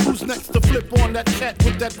shit. Who's next to flip on that cat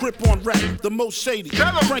with that grip on rap? The most shady,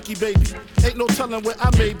 Frankie baby. Ain't no telling where I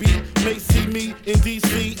may be. May see me in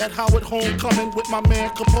D.C. at Howard Homecoming with my man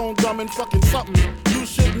Capone drumming fucking something. You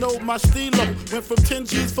should know my stilo. Went from 10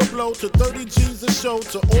 G's for blow to 30 G's a show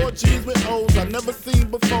to orgies with O's I never seen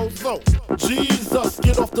before. So, Jesus,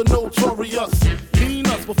 get off the notorious. Clean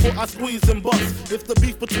us before I squeeze and bust. If the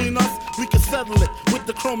beef between us, we can settle it with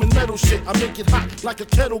the chrome and metal shit. I make it hot like a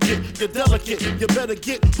kettle get. You're delicate, you better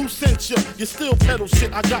get who sent you. You still pedal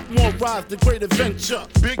shit. I got more rides than Great Adventure.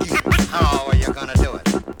 Biggie. How are you gonna do it?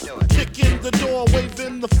 Do it. Kick in the door,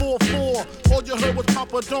 waving the 4-4. All you heard was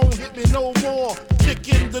Papa, don't hit me no more. Kick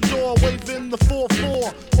in the door, waving the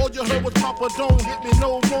 4-4. All you heard was Papa, don't hit me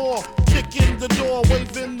no more. Kick in the door,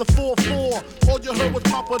 waving the 4-4. All you heard was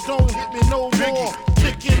Papa, don't hit me no more.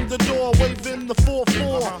 Kick in the door, waving the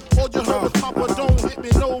 4-4. All you heard was Papa, don't hit me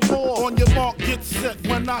no more. On your mark, get set.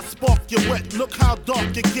 When I spark you wet, look how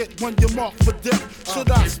dark you get when you mark for death. Should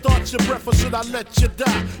I start your breath or should I let you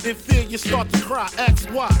die? In fear you start to cry, ask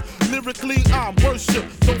why. Lyrically I'm worship,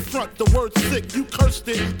 don't front the word sick. You cursed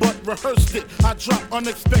it, but rehearsed it. I drop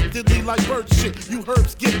unexpectedly like bird shit. You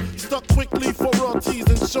herbs get stuck quickly for royalties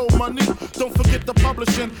and show money. Don't forget the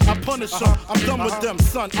publishing, I punish them. I'm done with them,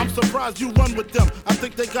 son. I'm surprised you run with them. I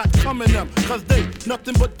think they got cum in them, cause they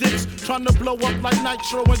nothing but dicks. Trying to blow up like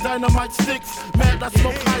nitro and dynamite sticks. Mad I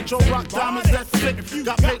smoke hydro, rock diamonds, that's sick.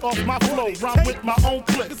 Got paid off my flow, rhyme with my own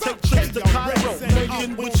clip. Take trips to Cairo,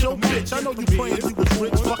 laying with your bitch. I know you playing, you was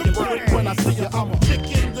rich, fucking prick. When I see you, I'ma kick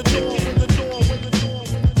in the door, in the door, in the door.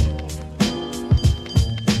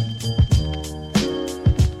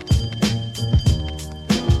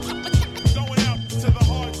 Going out to the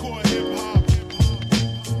hardcore hip hop.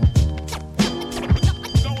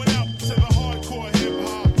 Going out to the hardcore hip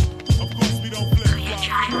hop. Of course we don't flip flop.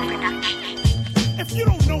 If you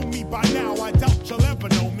don't know me by now, I doubt you'll ever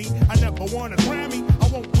know me. I never won a Grammy, I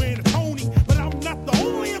won't win a Tony, but I'm not the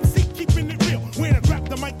only MC keeping it real. When I grab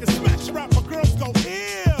the mic and smash rapper, girls go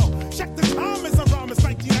ill.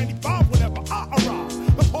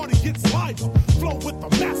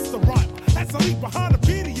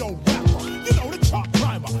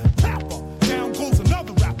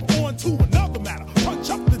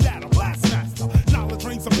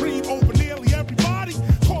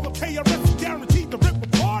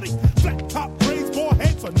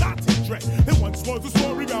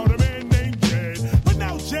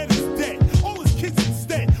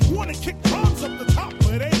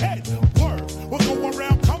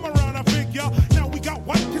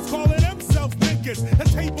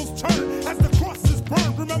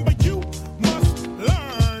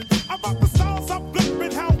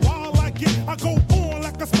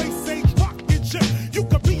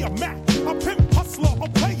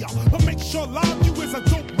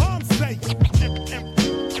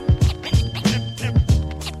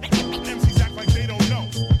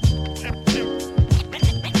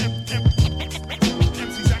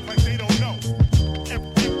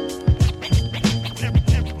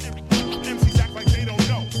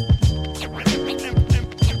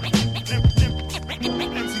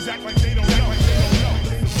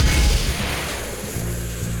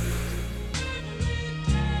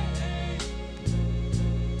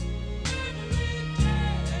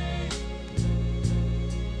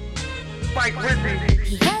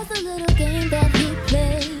 He has a little game that he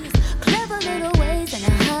plays, clever little ways and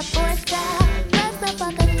a hot boy style. Brags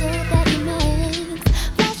about the dough that he makes,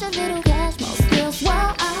 flash a little cash, most girls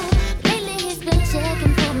wow out. Lately he's been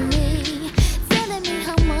checking for me, telling me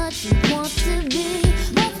how much he wants to be.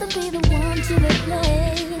 Wants to be the one to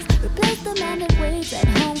replace the man that waits at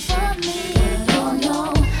home for me. Oh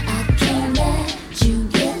no, I can't let you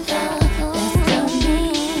get love. That's the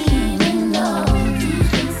meaning of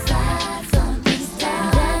deep inside something's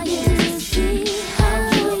down. I need to see how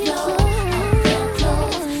you flow. I feel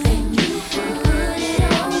close and you put it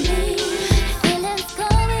on me. Feelings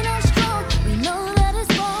coming on strong. We know that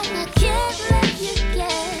it's wrong. I can't let you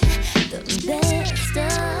get the best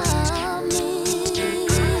of me.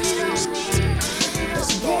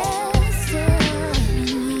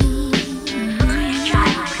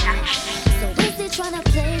 So busy trying to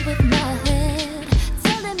play with my head,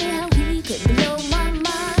 telling me how he could blow my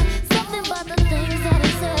mind. Something about the things that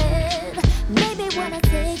he said. Maybe when I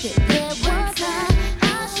take it there one time, I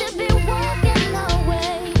should be walking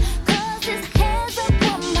away. 'Cause his hands up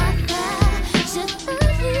on my thigh. Should I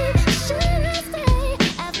leave? Should I stay?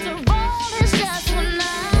 After all, it's just one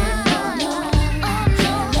night. Oh no, I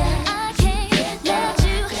can't let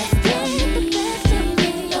you get the best of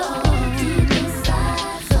me. Deep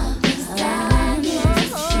inside, something's down. I need to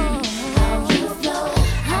see how you flow.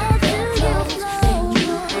 How do you flow?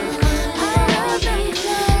 I love you,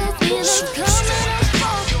 feelings coming on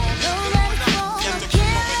strong. Know that it's wrong. I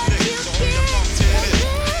can't let you get the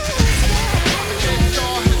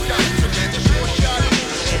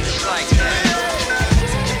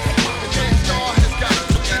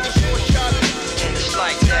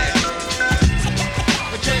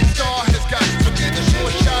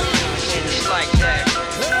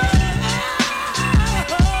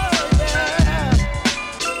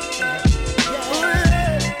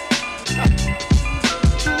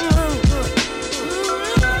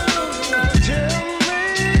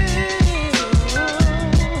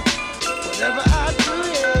Whatever I do,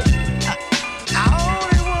 yeah, I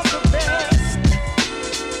only want the best.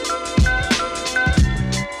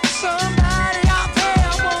 Somebody out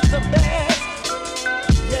there want the best.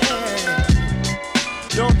 Yeah,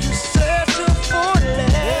 don't you settle for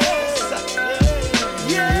less.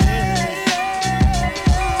 Yeah,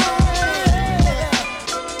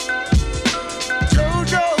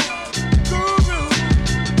 Jojo, Guru,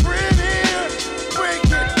 Preemo, break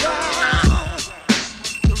it down.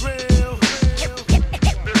 The real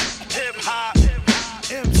hip-hop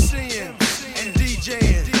MCing and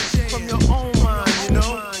DJing from your own mind,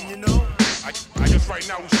 you know. I guess right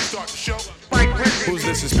now we should start the show. Who's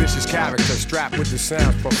this suspicious character strapped with the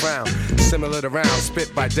sounds profound? Similar to rounds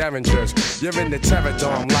spit by derringers. You're in the terror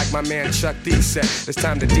dome like my man Chuck D said. It's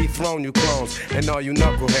time to dethrone you clones and all you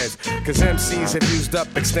knuckleheads. 'Cause MCs have used up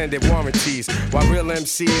extended warranties, while real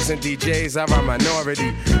MCs and DJs are a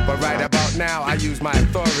minority. But right about now I use my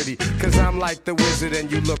authority, 'cause I'm like the wizard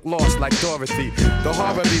and you look lost like Dorothy. The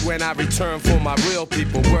horror be when I return for my real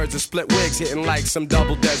people. Words of split wigs hitting like some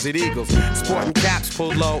double desert eagles. Sporting caps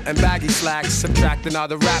pulled low and baggy slacks, subtracting all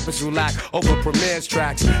the rappers who lack over Premier's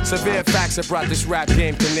tracks. Severe facts have brought this rap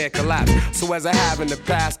game to near collapse. So as I have in the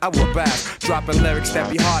past, I will bash, dropping lyrics that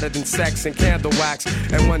be harder than sex and candle wax.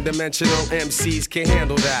 And one-dimensional MCs can't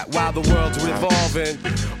handle that. While the world's revolving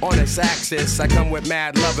on its axis, I come with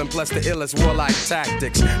mad loving plus the illest warlike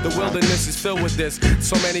tactics. The wilderness is filled with this.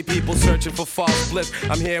 So many people searching for false bliss.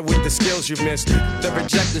 I'm here with the skills you've missed. The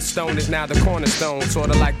rejected stone is now the cornerstone,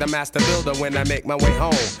 sorta like the master builder when I make my way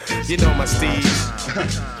home. You know my Steve.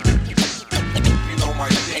 You know my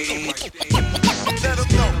Steve. Let them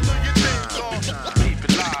know. Keep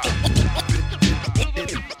it live.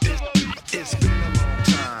 It's been a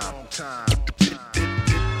long time.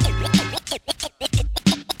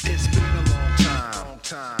 It's been a long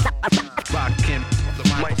time. Rockin' the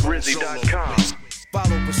MikeRizzy.com.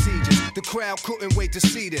 Follow procedures. The crowd couldn't wait to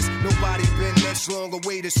see this. Nobody been this long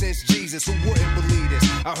awaited since Jesus. Who wouldn't believe this?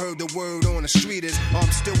 I heard the word on the street is I'm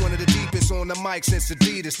still one of the deepest on the mic since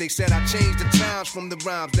Adidas. They said I changed the times from the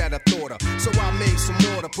rhymes that I thought of. So I made some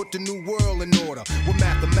order, put the new world in order. With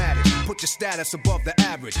mathematics, put your status above the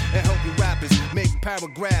average. And help you rappers make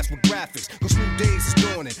paragraphs with graphics. 'Cause new days is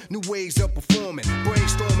dawning, new ways of performing.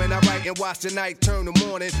 Brainstorming, I write and watch the night turn the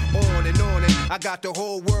morning. On and on and I got the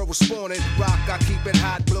whole world responding. Rock, I keep it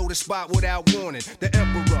hot, blow the spot without warning. The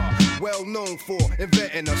emperor, well known for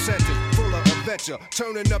inventing a sentence full of adventure,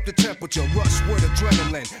 turning up the temperature, rush with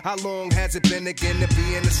adrenaline. How long has it been again to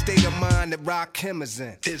be in the state of mind that Rock Him is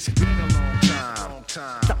in? It's been a long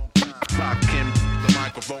time. Rockin' the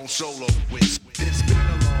microphone solo with. It's been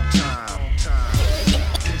a long time.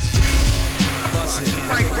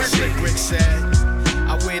 Shit Rick said,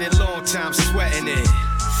 I waited a long time sweating it.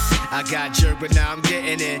 I got jerked, but now I'm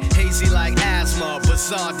getting it. Hazy like asthma,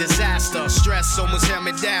 bizarre disaster. Stress almost held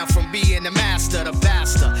me down from being the master, the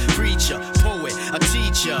pastor, preacher, poet, a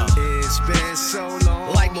teacher. It's been so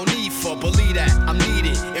long. Like Monifa, believe that I'm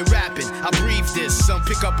needed in rapping. I breathe this. Some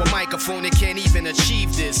pick up a microphone and can't even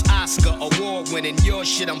achieve this. Oscar award winning, your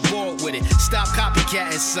shit, I'm bored with it. Stop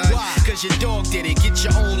copycatting, son. Cause your dog did it. Get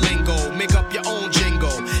your own lingo, make up your own jingle.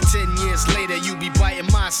 10 years later, you be biting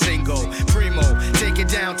my single. Preemo, take it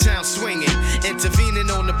downtown swinging,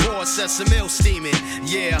 intervening on the board, set some ill steaming.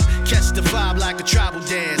 Yeah, catch the vibe like a tribal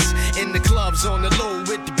dance. In the clubs on the low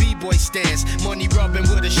with the b-boy stance. Money rubbing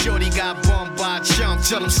with a shorty, got bumped by a chump.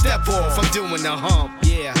 Tell him step off, I'm doing the hump.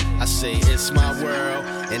 Yeah, I say it's my world,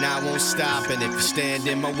 and I won't stop. And if you stand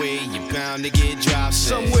in my way, you're bound to get dropped.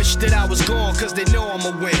 Some wish that I was gone, cause they know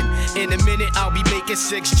I'ma win. In a minute, I'll be making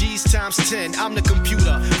 6 G's times 10. I'm the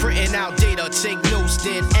computer, printing out data, take notes,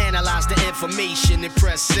 then analyze the information and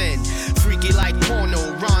press send. Freaky like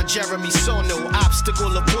porno, Ron Jeremy Sono.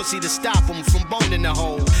 Obstacle of pussy to stop him from boning the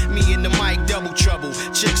hole. Me and the mic, double trouble.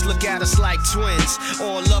 Chicks look at us like twins,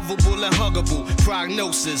 all lovable and huggable.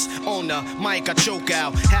 Prognosis on the mic, I choke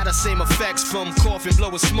out. Had the same effects from coughing,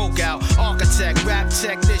 blowing smoke out. Architect, rap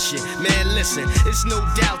technician, man, listen, it's no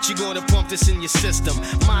doubt you're gonna pump this in your system.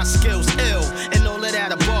 My skills ill, and all of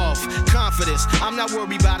that above. Confidence, I'm not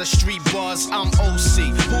worried about a street buzz. I'm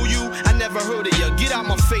OC. Who you? I never heard of ya. Get out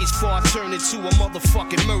my face before I turn into a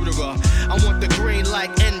motherfucking murderer. I want the green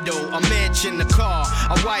like Endo, a mansion, a car,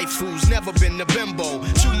 a wife who's never been a bimbo.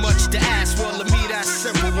 Too much to ask, well, to me that's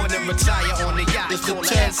simple. Wanna retire on the yacht. It's the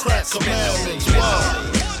 10 crack commandments.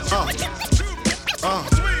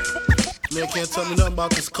 Man can't tell me nothing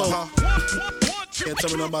about this coke. Can't tell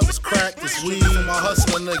me nothing about this crack, this weed, for my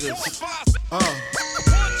hustling niggas.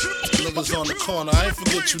 Niggas on the corner, I ain't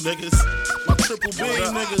forget you niggas. My triple B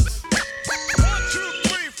niggas.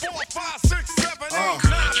 10.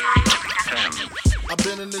 I've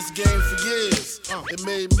been in this game for years. It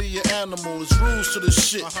made me an animal. There's rules to this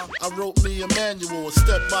shit. I wrote me a manual, a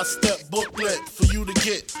step-by-step booklet for you to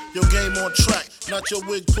get your game on track. Not your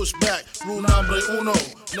wig pushed back. Rule number uno.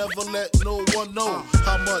 Never let no one know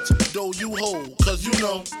how much dough you hold. Cause you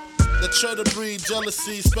know that try to breed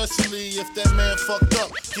jealousy, especially if that man fucked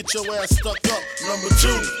up. Get your ass stuck up. Number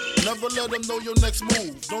 2, never let them know your next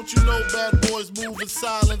move. Don't you know bad boys move in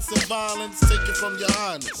silence and violence? Take it from your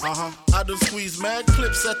highness. I done squeeze mad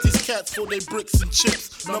clips at these cats for they bricks and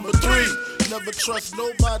chips. Number 3, never trust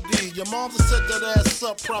nobody. Your mom set that ass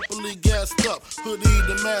up, properly gassed up. Hoodie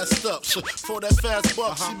the masked up. For that fast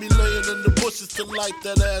buck, she be laying in the bushes to light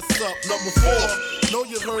that ass up. Number 4, know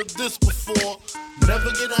you heard this before.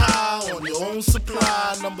 Never get high on your own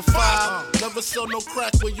supply. Number 5, never sell no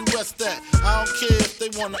crack where you rest at. I don't care if they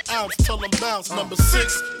want an ounce, tell them bounce. Number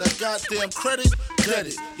 6, that goddamn credit, get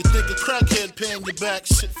it. You think a crackhead paying you back,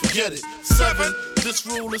 shit, forget it. 7, this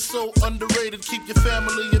rule is so underrated. Keep your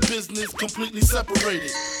family and business completely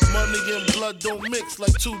separated. Money and blood don't mix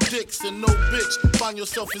like 2 dicks and no bitch. Find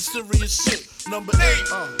yourself in serious shit. Number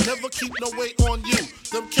 8, never keep no weight on you.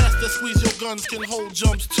 Them cats that squeeze your guns can hold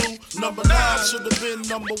jumps too. Number 9 should have been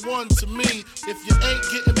number 1 to me. If you ain't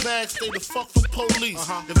getting bags, stay the fuck from police.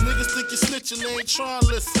 If niggas think you're snitching, they ain't trying to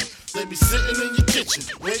listen. They be sitting in your kitchen,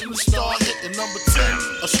 waiting to start hitting. Number 10,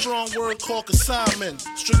 a strong word called consignment.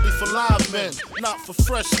 Strictly for live men, not for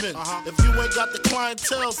freshmen. If you ain't got the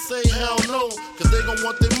clientele, say hell no. Cause they gon'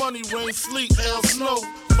 want their money, rain, sleet, hell, snow.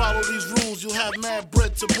 Follow these rules, you'll have mad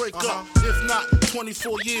bread to break up. If not,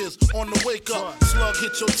 24 years on the wake up. Slug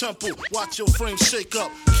hit your temple, watch your frame shake up.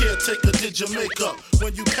 Caretaker did your makeup.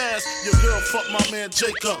 When you pass, your girl fucked my man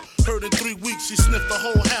Jacob. Heard in 3 weeks she sniffed a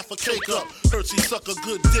whole half a cake up. Heard she suck a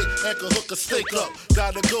good dick and could hook a steak up.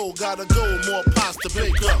 Gotta go, more pies to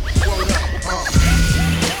bake up. Word up,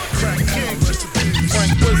 Crack King,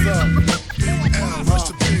 Frank Wizard.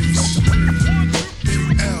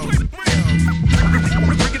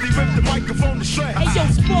 Hey yo,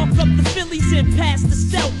 spark up the Phillies and pass the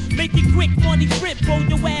stealth. Make it quick, money grip, roll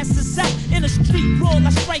your asses out. In a street brawl, I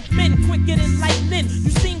strike men quicker than lightning.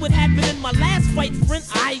 You seen what happened in my last fight, friend?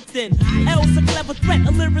 Aight then. L's a clever threat,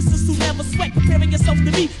 a lyricist who never sweat. Comparing yourself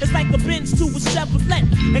to me is like a Benz to a Chevrolet.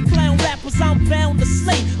 And clown rappers, I'm bound to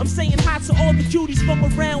slay. I'm saying hi to all the cuties from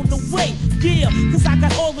around the way. Yeah, cause I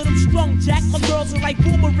got all of them strung, Jack. My girls are like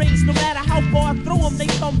boomerangs, no matter how far I throw them, they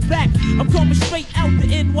come back. I'm coming straight out the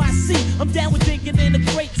NYC. I'm down with digging in the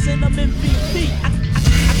crates and I'm MVP. I got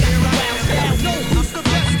the wild down. No, I'm the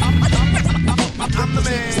best. I'm the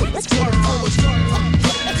man.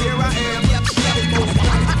 Here I am.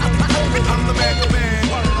 I'm the man.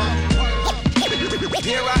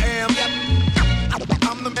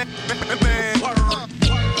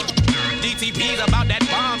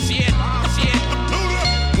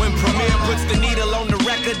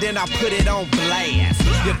 nigga, then I put it on blast.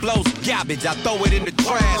 Your flow's garbage, I throw it in the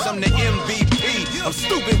trash. I'm the MVP. I'm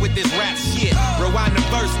stupid with this rap shit. Rewind the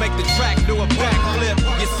verse, make the track do a backflip.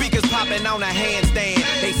 Your speakers popping on a handstand.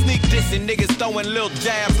 They sneak dissing niggas throwing little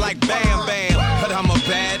jabs like Bam Bam. But I'm a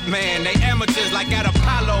bad man. They amateurs like at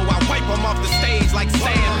Apollo. I wipe them off the stage like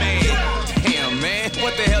Sandman. Damn, man,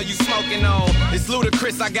 what the hell you smoking on? It's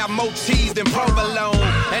ludicrous, I got more cheese than provolone.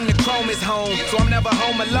 And the chrome is home, so I'm never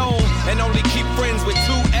home alone. And only keep friends with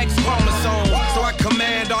 2 X chromosomes. So I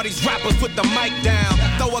command all these rappers, put the mic down.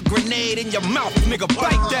 Throw a grenade in your mouth, nigga,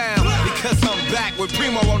 bite down. Because I'm back with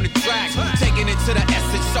Preemo on the track. Taking it to the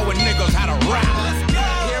essence, showing niggas how to rap.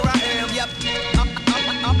 Here I am, yep.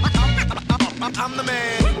 I'm the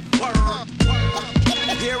man.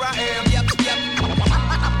 Here I am, yep.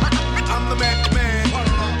 I'm the man.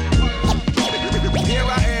 Here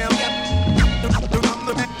I am, yep. I'm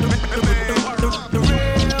the man. The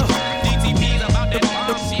real DTP's about that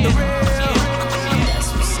shit. That's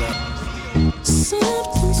what's up.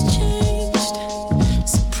 Something's changed.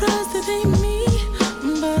 Surprised it ain't me,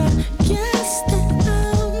 but I guess that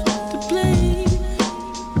I'm to blame.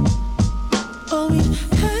 All we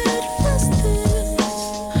had was this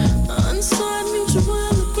unsigned mutual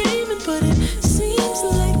agreement, but it seems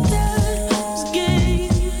like that was game.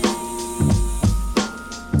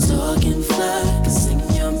 Talking fly, 'cause in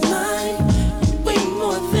your mind, you way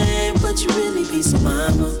more than what you really be. So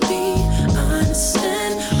I'ma be, I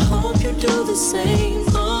understand. Hope you do the same.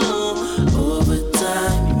 Over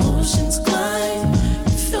time, emotions climb.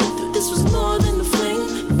 You felt that this was more than a fling.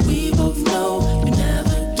 We both know you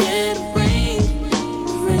never get a ring.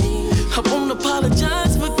 I won't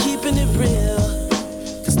apologize for keeping it real,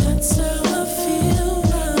 'cause that's how I feel.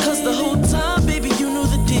 'Cause the whole time, baby, you knew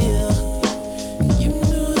the deal. You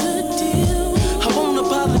knew the deal. I won't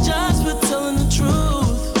apologize for telling the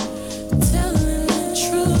truth. Telling the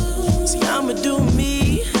truth. See, I'ma do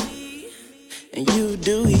me, and you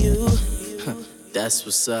do you. That's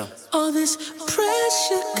what's up. All this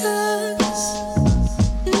pressure, 'cause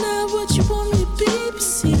not what you want me to be, but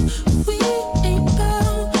see, we ain't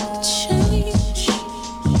bound to change.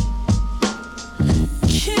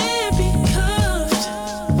 Can't be cuffed.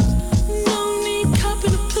 No need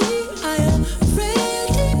copping a plea. I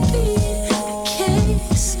already beat the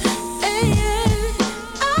case.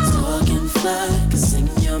 Talking fly, 'cause in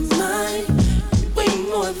your mind, you way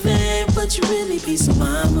more than what you really be. So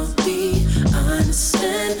I'ma be, I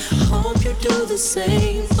understand. Hope you do the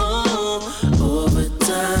same. Over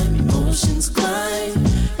time, emotions climb.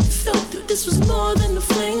 You felt that this was more than a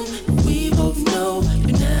fling. We both know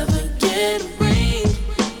you never get a ring.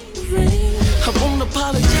 I won't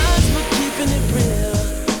apologize for keeping it real,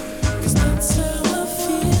 'cause that's how I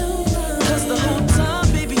feel. 'Cause the whole time,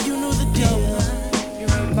 baby, you knew the deal. You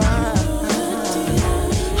knew the deal.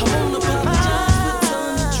 I won't apologize for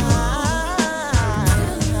telling the truth.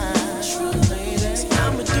 See,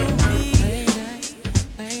 I'ma do me,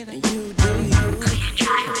 and you do you.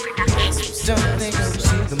 Don't think I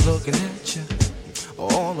see them looking at you.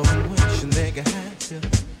 All of them wishing they could have you.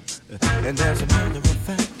 And as a matter of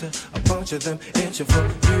fact, a bunch of them itching for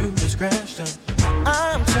you to scratch them.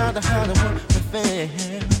 I'm trying to hide what we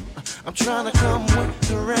feel. I'm trying to come with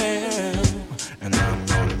the real. And I'm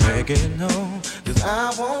gonna make it known, 'cause I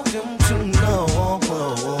want them to know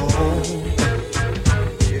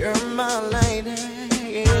you're my lady.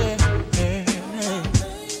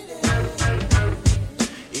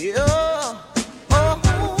 You're, oh,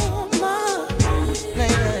 my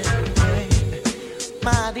lady,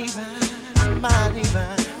 my divine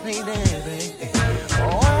lady.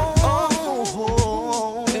 Oh,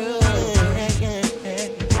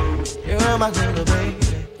 you're my little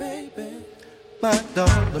baby, my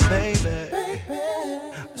darling baby.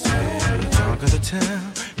 Talk of the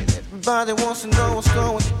town, and everybody wants to know what's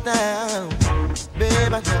going down.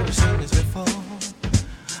 Babe, I know you've seen this before.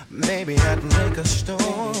 Maybe at the liquor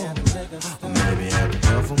store, or maybe at the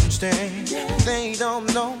telephone stand. They don't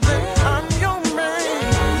know that I'm your man.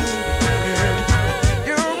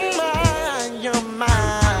 You're mine, you're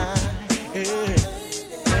mine, yeah.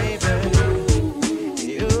 Baby,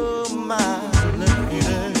 you're my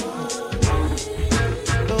lady.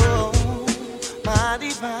 Oh, my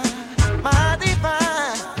divine,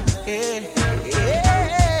 yeah,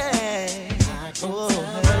 yeah. Oh,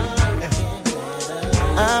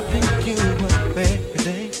 I pick you up every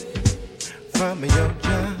day from your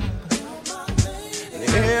job, and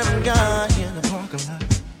every guy in the parking lot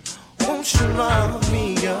won't you love me?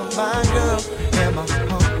 You're my girl and my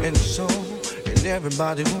heart and soul, and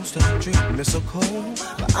everybody wants to treat me so cold.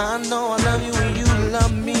 But I know I love you and you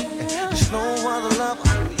love me. There's no other love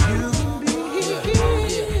for you.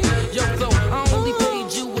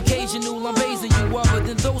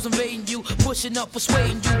 pushing up,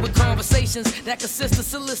 persuading you with conversations that consist of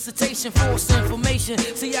solicitation, false information.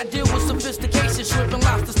 See, I deal with sophistication, shrimp and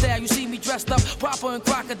lobster style. You see me dressed up proper in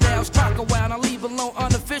crocodiles, crocodile. I leave alone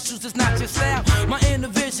unofficials, it's not your style. My inner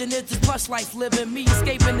vision is this plush life living. Me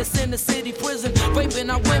escaping this inner city prison,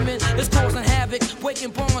 raping our women, it's causing havoc,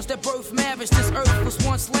 breaking bonds that birth marriage. This earth was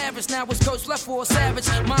once lavish, now it's ghost left for a savage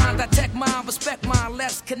mind. I tech mind, respect mine,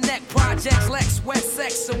 let's connect. Projects, Lex, wet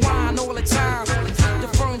sex, and wine all the time. The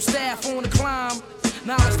firm staff on the climb.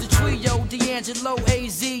 Knowledge the trio, D'Angelo,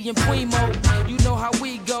 AZ, and Preemo. You know how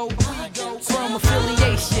we go. From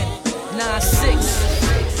affiliation, 9-6.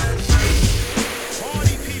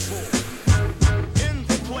 Party people in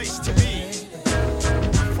the place to be.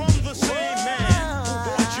 From the same man who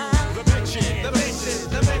brought you the bitches. The bitches,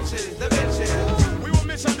 the bitches, the bitches. We were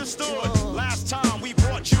misunderstood last time we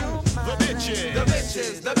brought you the bitches. The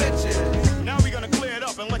bitches, the bitches. Now we're gonna clear it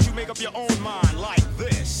up and let you make up your own mind like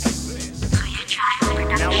this.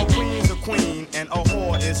 Now a queen's a queen and a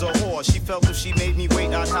whore is a whore. She felt if she made me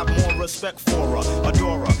wait, I'd have more respect for her,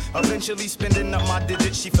 adore her. Eventually spending up my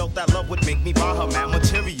digits, she felt that love would make me buy her mad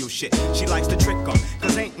material shit. She likes to trick 'em,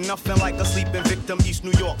 cause ain't nothing like a sleeping victim, East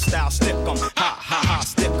New York style, stick 'em. Ha ha ha,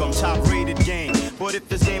 stick 'em, top rated game. But if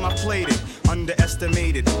this game I played it,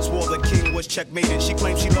 underestimated, swore the king was checkmated. She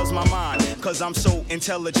claims she loves my mind, cause I'm so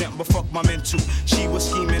intelligent, but fuck my mental. She was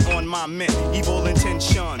scheming on my mint, evil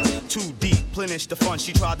intentions, too deep, plenish the fun.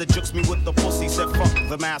 She tried to jukes me with the pussy, said fuck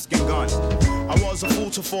the mask and gun. I was a fool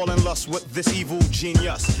to fall in lust with this evil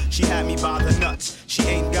genius. She had me by the nuts. She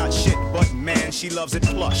ain't got shit, but man, she loves it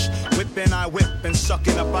plush. Whipping I whip and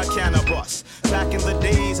sucking up I cannabis. Back in the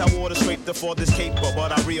days, I wore the scraper for this caper,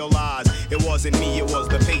 but I realized it wasn't me, it was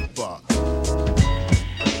the paper.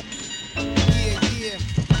 Yeah.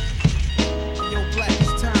 Yo, Black,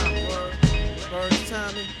 it's time. Word, it's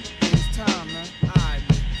timing. It's time, man. Alright,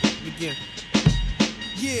 begin.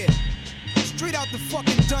 Yeah, straight out the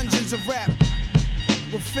fucking dungeons of rap,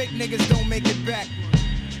 where fake niggas don't make it back.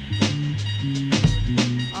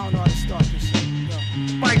 I don't know how to start this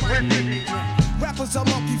shit. Mike Whitney. Rappers are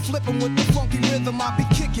monkey flipping with the funky rhythm I be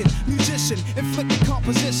kicking. Musician, inflicting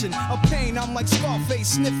composition of pain. I'm like Scarface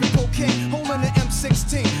sniffing cocaine, holding the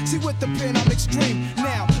M16. See with the pen I'm extreme.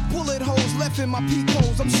 Now bullet holes left in my peak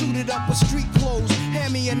holes. I'm suited up with street clothes.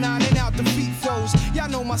 Hand me a 9 and out the feet foes. Y'all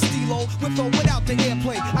know my stilo with or without the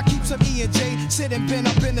airplay. I keep some E and J sitting bent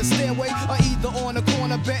up in the stairway, or either on the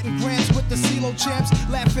corner betting grants with the CeeLo champs,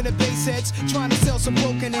 laughing at bass heads, trying to sell some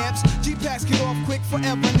broken amps. G-packs get off quick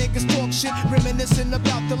forever. Niggas talk shit, reminiscing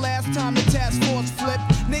about the last time the task force flipped.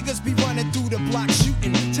 Niggas be running through the block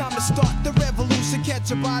shooting. Time to start the revolution.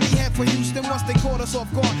 Catch a body head for Houston. Once they caught us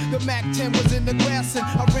off guard, the Mac 10 was in the grass and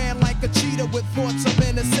I ran like a cheetah with thoughts of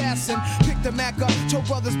an assassin. Picked the Mac up, told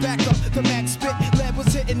brothers back up. The Mac spit, lead was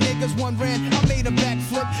hitting niggas. One ran, I made a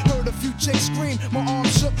backflip. Heard a few chicks scream, my arm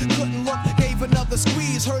shook, couldn't look. Gave another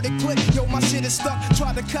squeeze, heard it click. Yo, my shit is stuck.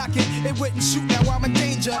 Tried to cock it, it wouldn't shoot. Now I'm in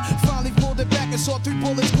danger. Finally pulled it back and saw 3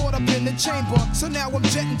 bullets caught up in the chamber. So now I'm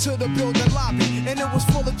jetting to the building lobby, and it was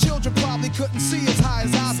full of children, probably couldn't see as high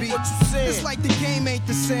as I be. It's like the game ain't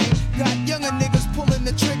the same. Got younger niggas pulling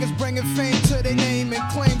the triggers, bringing fame to their name and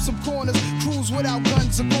claim some corners. Cruise without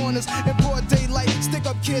guns or corners. In broad daylight, stick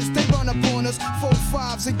up kids, they run up on us.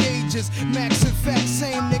 4-5s and gauges, max and facts.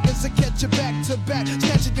 Same niggas that catch you back to back,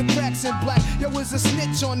 snatching your cracks in black. Yo, is a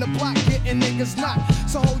snitch on the block, getting niggas knocked.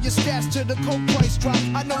 So hold your stats till the coke price drop.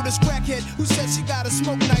 I know this crackhead who said she gotta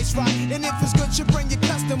smoke nice rock, and if it's good, you bring your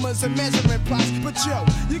customers and measuring plots. But yo,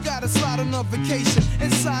 you gotta slide on a vacation.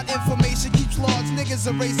 Inside information keeps large niggas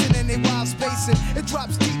erasing and they wild spacing. It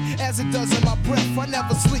drops deep as it does in my breath. I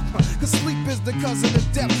never sleep, cause sleep is the cousin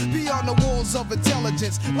of death. Beyond the walls of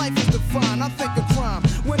intelligence, life is defined. I think of crime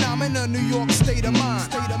when I'm in a New York state of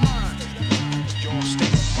mind. State of mind. Your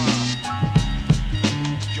state of mind.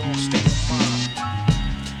 Your state of mind.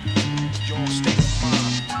 Your state of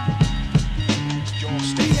mind. Your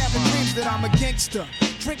state We having dreams that I'm a gangster.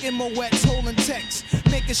 Drinking Moet's, holding texts,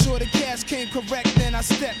 making sure the cash came correct. Then I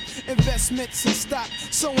step investments in stock,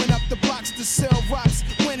 sewing up the blocks to sell rocks.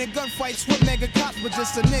 Winning gunfights with mega cops, but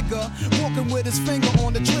just a nigga walking with his finger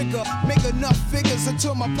on the trigger. Make enough figures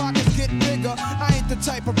until my pockets get bigger. I ain't the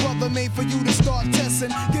type of brother made for you to start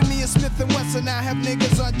testing. Give me a Smith & Wesson, I have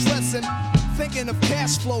niggas undressing. thinking of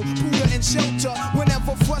cash flow, Buddha and shelter.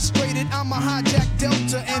 Whenever frustrated, I'm a hijack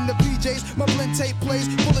Delta and the PJs. My blend tape plays,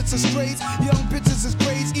 bullets are strays. Young bitches is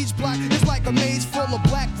grades. Each block is like a maze full of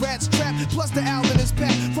black rats trapped. Plus the owl in his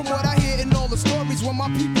pack. From what I hear in all the stories, when my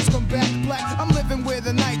peoples come back black, I'm living where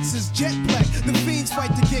the nights is jet black. The fiends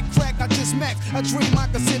fight to get crack. I just max. I dream I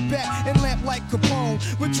could sit back and lamp like Capone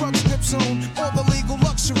with drug strips on. All the legal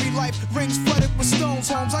luxury life rings flooded with stones.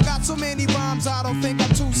 Homes. I got so many rhymes, I don't think I'm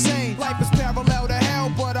too sane. Life is parallel to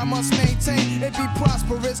hell, but I must maintain it be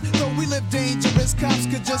prosperous. Though we live dangerous, cops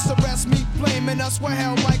could just arrest me, blaming us we're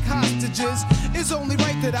held like hostages. It's only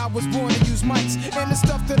right that I was born to use mics, and the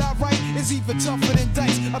stuff that I write is even tougher than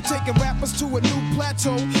dice. I'm taking rappers to a new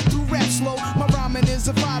plateau through rap slow. My rhyming is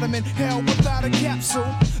a vitamin, hell without a capsule.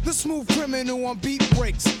 The smooth criminal on beat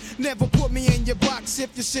breaks. Never put me in your box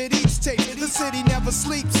if your shit eats tape. The city never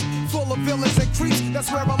sleeps, full of villains and creeps.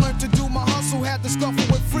 That's where I learned to do my hustle, had to scuffle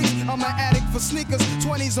with freaks. I'm an addict for sneakers,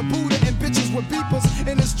 20s a Buddha and bitches with beepers.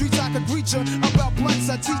 In the streets I could greet ya, about blunts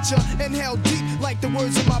I teach ya. Inhale deep like the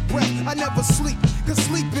words of my breath. I never sleep, cause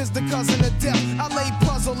sleep is the cousin of death. I lay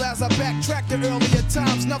puzzle as I backtrack to earlier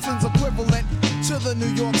times. Nothing's equivalent to the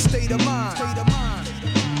New York state of mind.